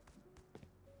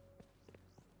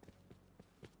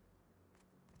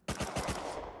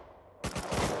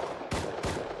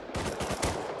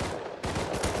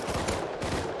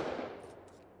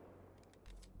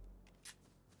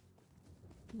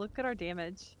 Look at our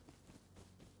damage.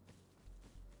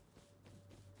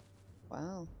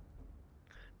 Wow.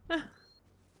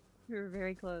 We were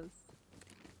very close.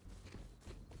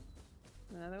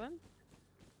 Another one?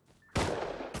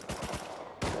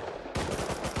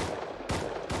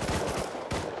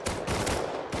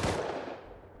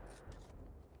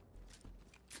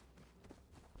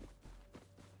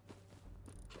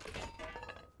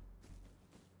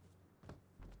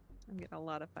 I'm getting a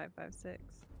lot of 5.56.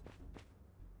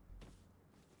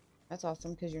 That's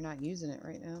awesome because you're not using it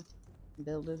right now.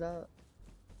 Build it up.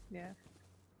 Yeah.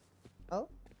 Oh.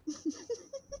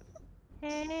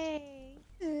 Hey!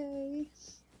 Hey.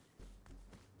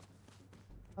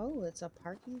 Oh, it's a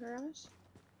parking garage?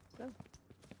 So.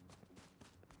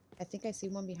 I think I see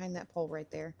one behind that pole right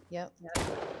there. Yep.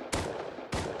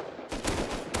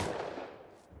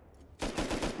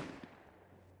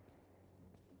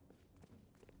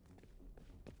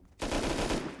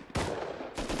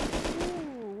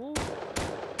 Ooh.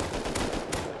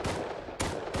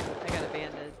 I got a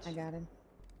bandage. I got him.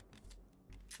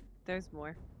 There's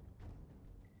more.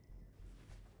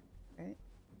 Right.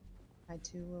 I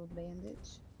too will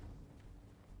bandage.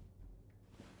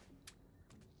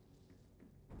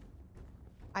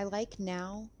 I like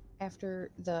now after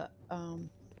the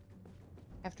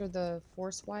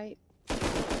force wipe. I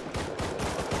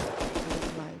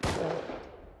don't like, but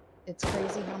it's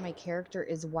crazy how my character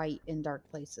is white in dark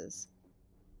places.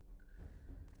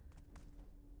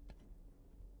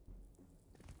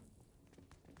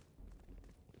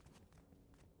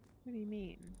 What do you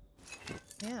mean?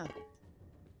 Yeah.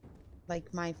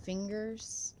 Like my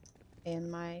fingers and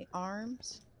my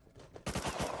arms.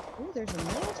 Ooh, there's a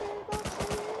military box right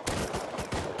here.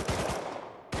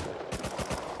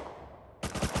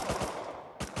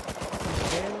 I can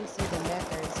barely see them back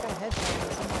there. It's got a headshot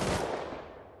on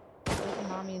somebody. Didn't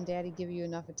mommy and daddy give you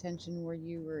enough attention where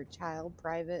you were a child,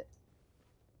 private?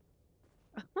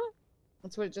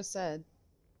 That's what it just said.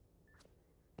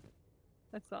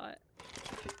 I saw it.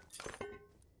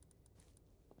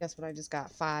 Guess what? I just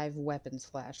got 5 weapons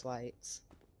flashlights.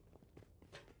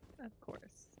 Of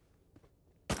course.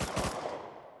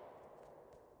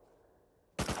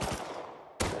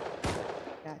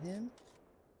 Got him.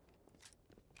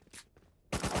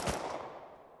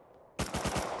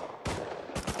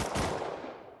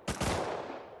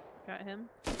 Got him.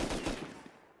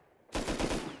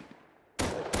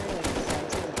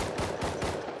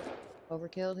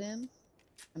 Overkilled him.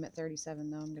 I'm at 37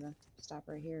 though. I'm gonna stop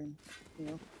right here and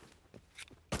heal.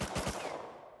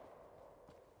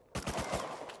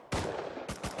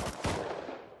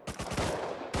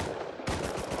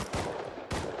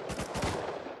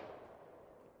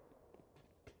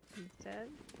 He's dead.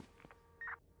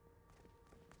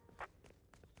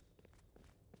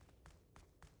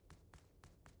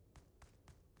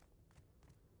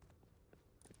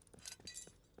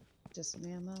 Just some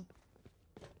ammo.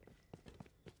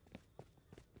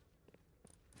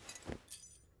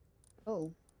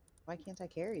 Oh, why can't I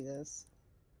carry this?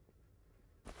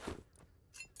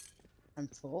 I'm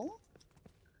full?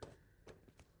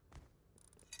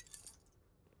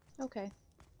 Okay.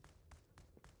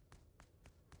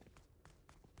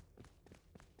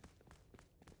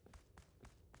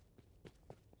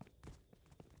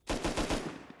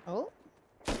 Oh.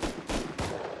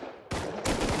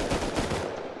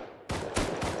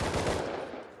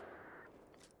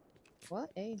 What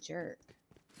a jerk.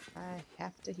 I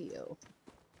have to heal.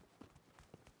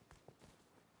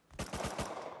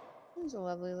 There's a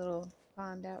lovely little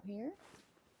pond out here.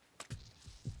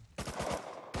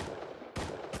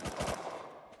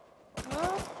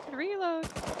 Oh, reload.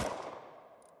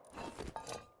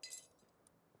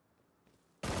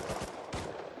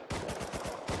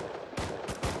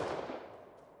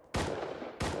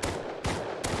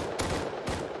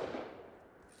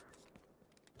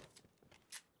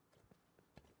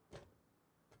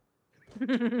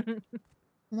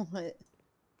 What?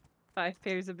 5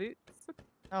 pairs of boots.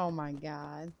 Oh my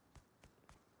god.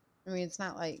 I mean, it's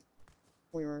not like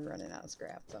we were running out of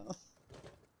scrap, though.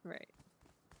 Right.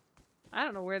 I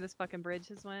don't know where this fucking bridge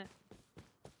has went.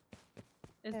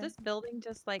 Is Yeah. this building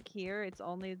just like here? It's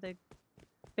only the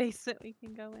basement we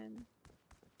can go in.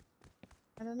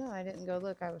 I don't know. I didn't go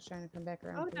look. I was trying to come back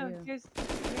around Oh for no, you. here's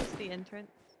the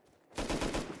entrance.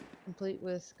 Complete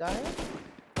with gutter?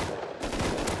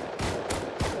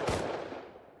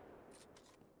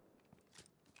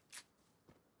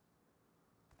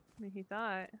 I mean, he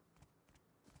thought.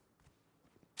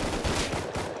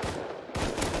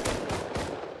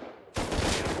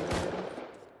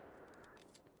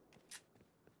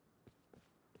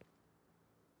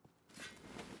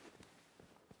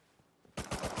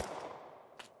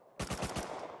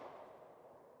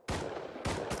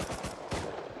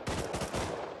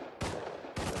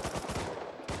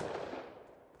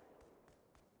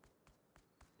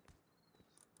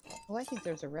 Oh, I think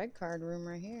there's a red card room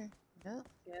right here. Yep.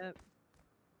 Yep.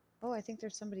 Oh, I think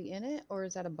there's somebody in it, or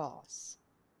is that a boss?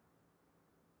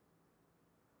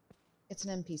 It's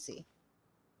an NPC.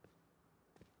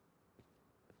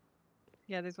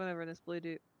 Yeah, there's one over in this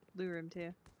blue room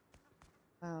too.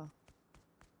 Oh.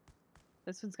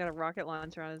 This one's got a rocket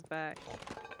launcher on his back.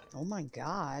 Oh my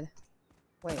god.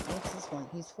 Wait, what's this one?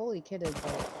 He's fully kitted,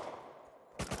 but...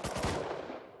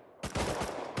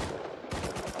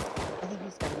 I think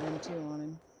he's got an M2 on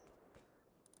him.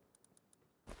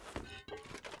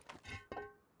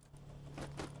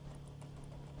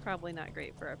 Probably not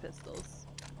great for our pistols.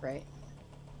 Right.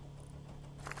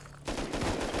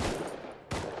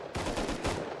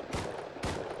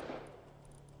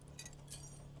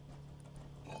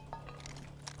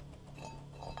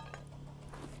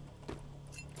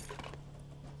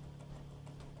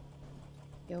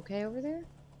 You okay over there?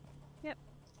 Yep.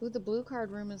 Ooh, the blue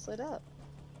card room is lit up.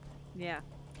 Yeah.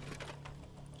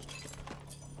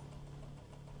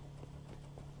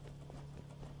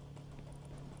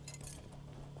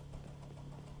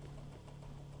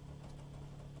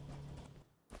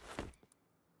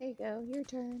 There you go, your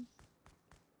turn.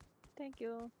 Thank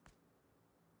you.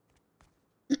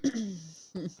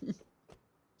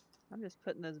 I'm just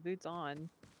putting those boots on.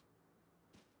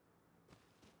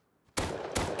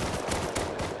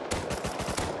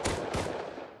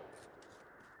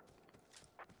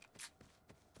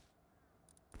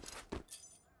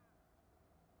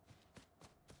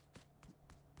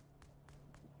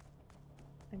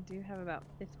 I do have about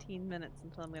 15 minutes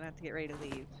until I'm gonna have to get ready to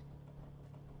leave.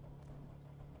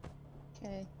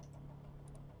 Okay.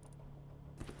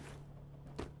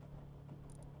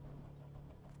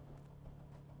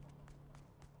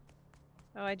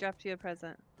 Oh, I dropped you a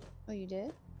present. Oh, you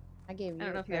did? I gave you I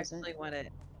don't a know if you present. actually want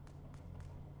it.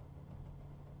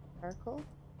 Charcoal?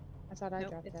 I thought I Nope,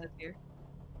 dropped it's that. up here.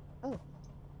 Oh.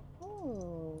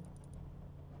 Oh.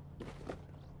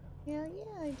 Hell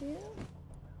yeah, I do.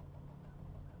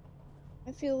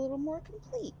 I feel a little more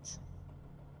complete.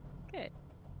 Good.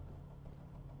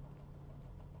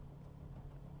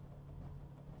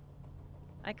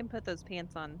 I can put those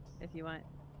pants on if you want.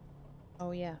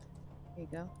 Oh yeah. There you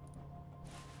go.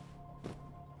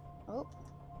 Oh,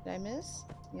 did I miss?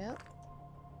 Yep.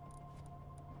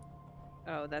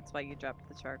 Oh, that's why you dropped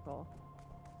the charcoal.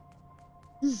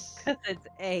 Because it's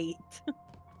 8.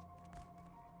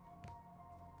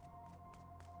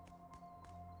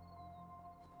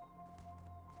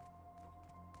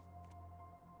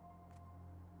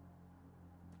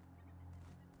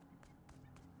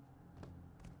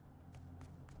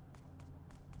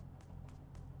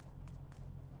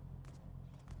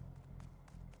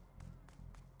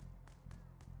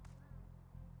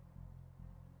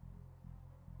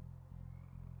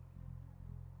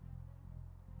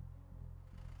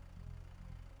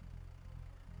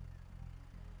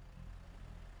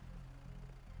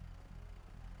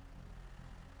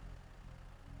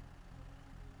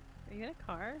 Are you in a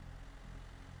car?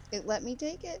 It let me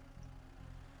take it.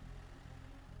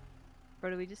 Or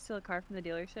did we just steal a car from the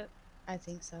dealership? I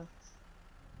think so.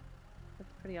 That's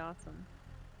pretty awesome.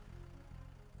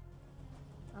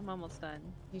 I'm almost done.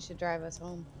 You should drive us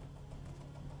home.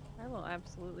 I will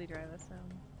absolutely drive us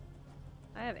home.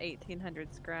 I have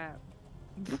 1,800 scrap.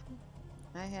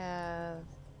 I have...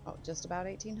 Oh, just about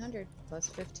 1800 plus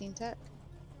 15 tech.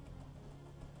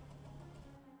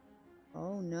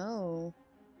 Oh no.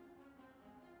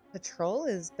 Patrol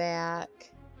is back.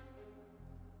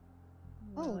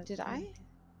 Well, Oh, it did I? seems-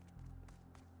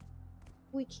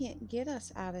 We can't get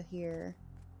us out of here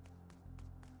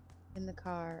in the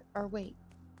car. Or wait,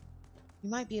 you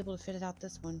might be able to fit it out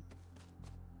this one.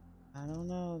 I don't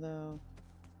know though.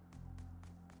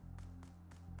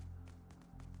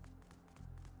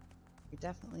 You're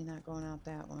definitely not going out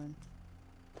that one.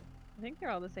 I think they're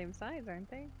all the same size, aren't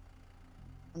they?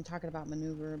 I'm talking about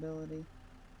maneuverability.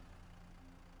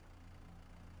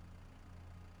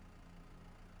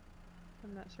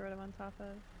 I'm not sure what I'm on top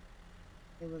of.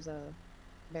 It was a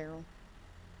barrel.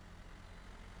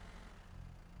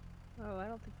 Oh, I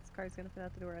don't think this car's gonna fit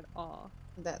out the door at all.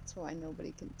 That's why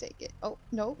nobody can take it. Oh,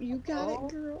 no, you got Oh.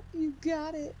 it, girl. You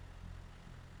got it.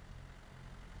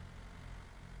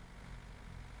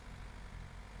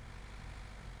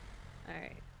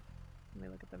 Alright. Let me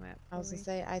look at the map. I was for gonna we-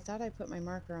 say, I thought I put my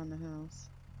marker on the house.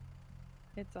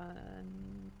 It's on.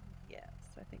 Yes,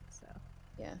 I think so.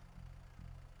 Yeah.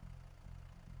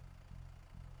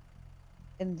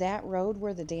 And that road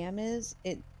where the dam is,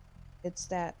 it's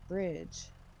that bridge.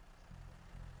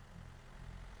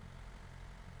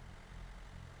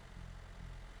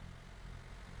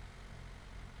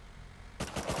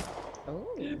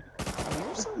 Oh, you're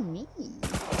so mean.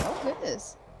 Oh,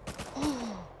 goodness.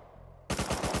 Oh.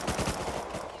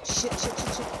 Shit.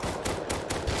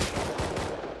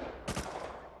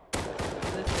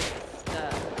 This is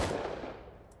stuff.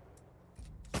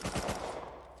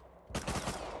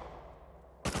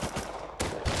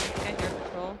 I hear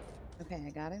patrol. Okay, I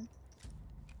got him.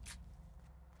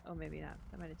 Oh, maybe not.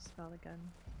 I might have just smelled a gun.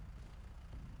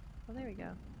 Oh, there we go.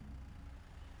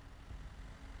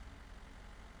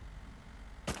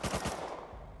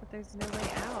 But there's no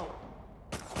way out.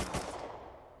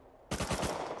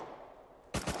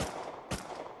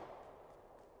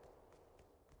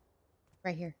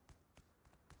 Right here.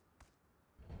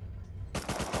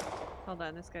 Hold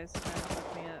on, this guy's trying to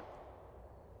fuck me up.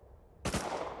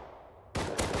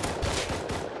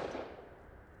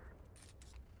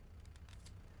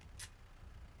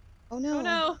 Oh, no. Oh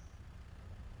no!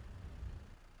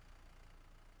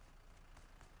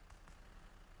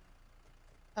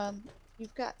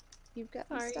 You've got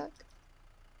me Sorry. stuck.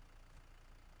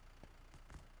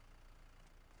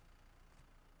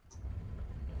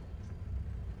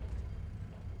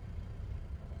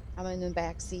 I'm in the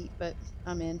back seat, but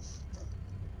I'm in.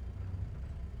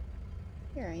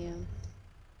 Here I am.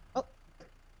 Oh,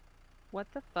 What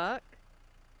the fuck?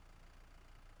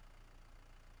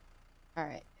 all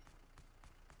right.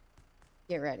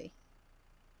 Get ready.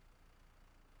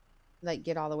 Like,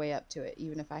 get all the way up to it.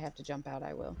 Even if I have to jump out,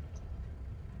 I will.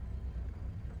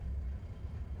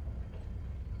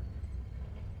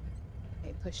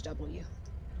 Okay, push W.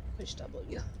 Push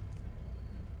W.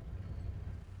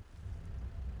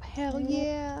 Hell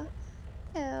yeah.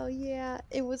 Hell yeah.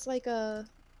 It was like a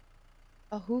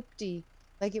hoopty.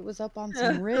 Like it was up on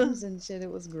some rims and shit. It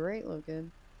was great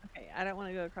looking. Okay, I don't want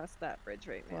to go across that bridge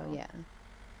right now. Well, yeah.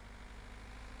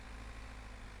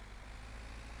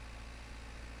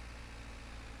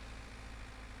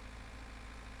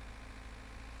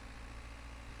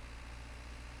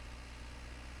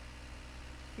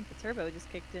 I think the turbo just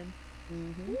kicked in.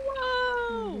 Mm-hmm.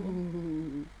 Whoa!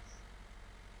 Ooh.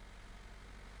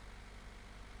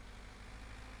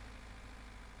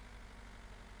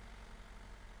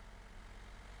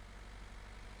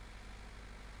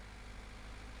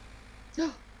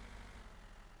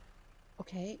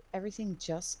 Okay, everything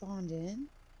just spawned in.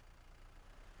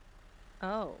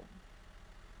 Oh.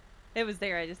 It was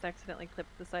there, I just accidentally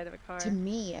clipped the side of a car. To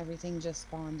me, everything just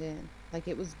spawned in. Like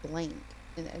it was blank,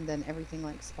 and then everything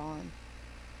like spawned.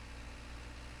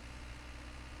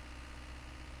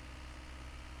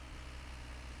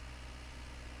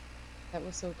 That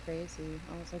was so crazy.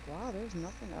 I was like, wow, there's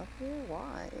nothing up here?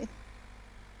 Why?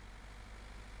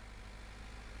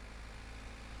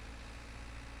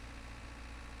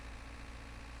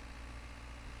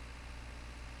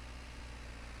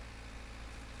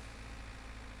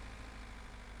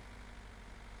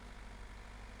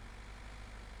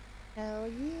 Hell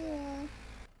yeah.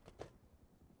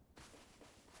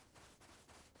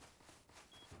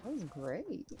 That was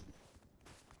great.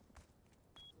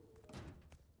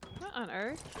 What on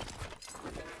earth?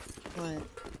 What?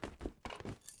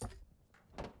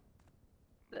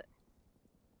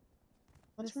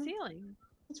 What's The wrong? ceiling.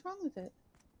 What's wrong with it?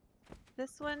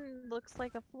 This one looks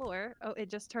like a floor. Oh, it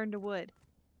just turned to wood.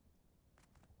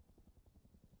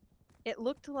 It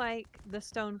looked like the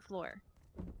stone floor.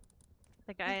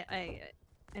 Like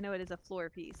I know it is a floor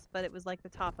piece, but it was like the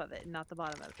top of it and not the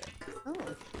bottom of it. Oh,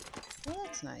 well,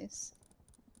 that's nice.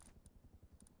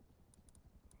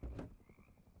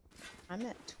 I'm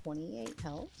at 28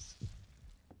 health.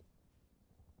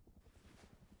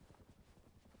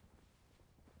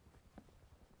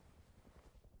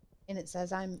 And it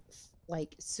says I'm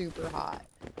like super hot.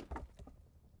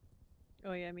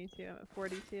 Oh yeah, me too. I'm at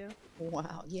 42.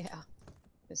 Wow, yeah.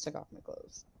 Just took off my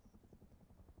clothes.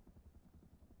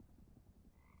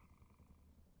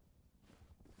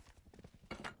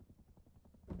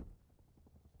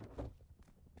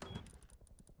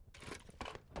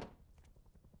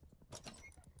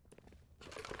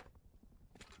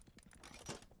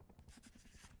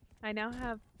 I now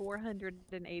have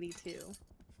 482.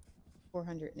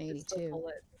 482.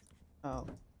 Bullets. Oh,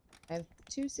 I have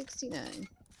 269.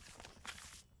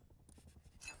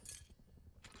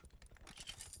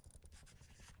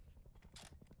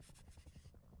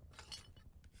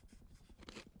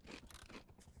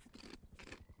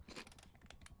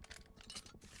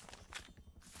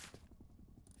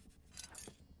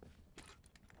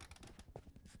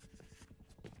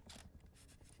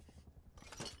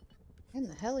 And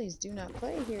the helis do not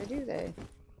play here, do they?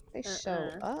 They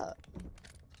show up.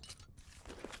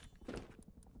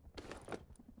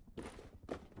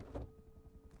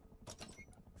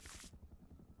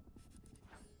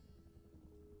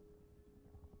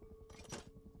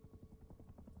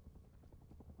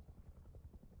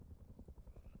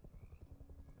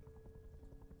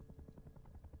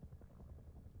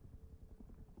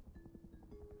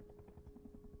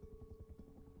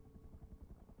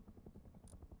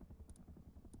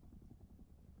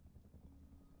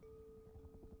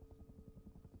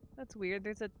 That's weird.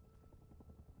 There's a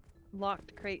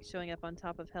locked crate showing up on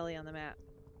top of heli on the map.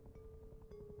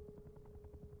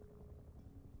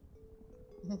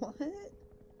 What?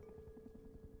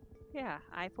 Yeah,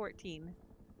 I-14.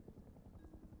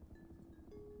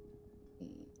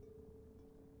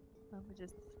 Oh, it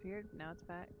just disappeared. Now it's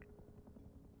back.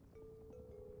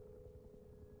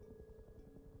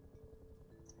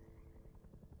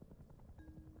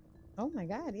 Oh my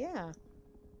god, yeah.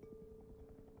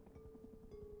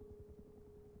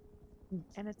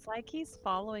 And it's like he's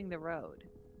following the road.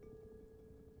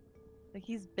 Like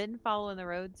he's been following the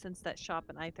road since that shop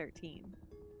in I-13.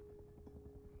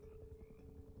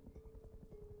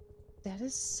 That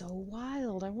is so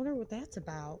wild. I wonder what that's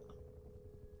about.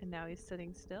 And now he's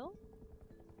sitting still?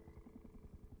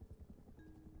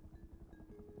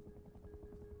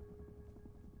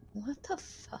 What the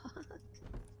fuck?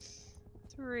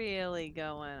 What's really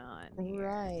going on here?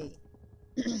 Right.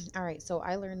 Alright, so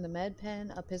I learned the med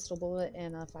pen, a pistol bullet,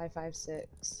 and a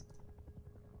 5.56.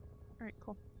 Alright,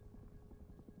 cool.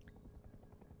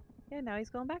 Yeah, now he's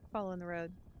going back following the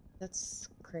road. That's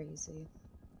crazy.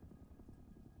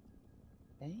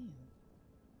 Damn.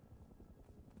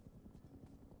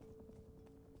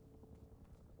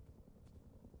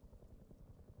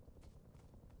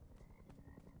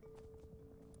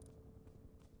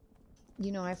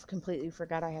 You know, I completely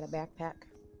forgot I had a backpack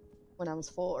when I was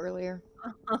full earlier.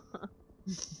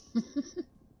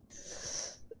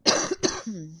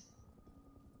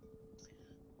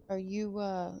 Are you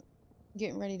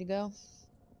getting ready to go?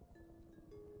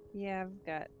 Yeah, I've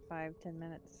got 5-10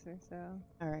 minutes or so.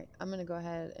 All right, I'm gonna go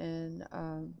ahead and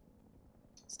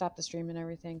stop the stream and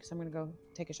everything because I'm gonna go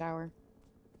take a shower.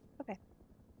 Okay.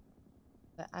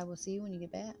 But I will see you when you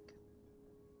get back.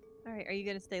 Alright, are you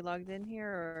going to stay logged in here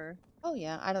or? Oh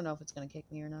yeah, I don't know if it's gonna kick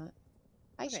me or not.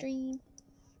 Bye, Okay. stream.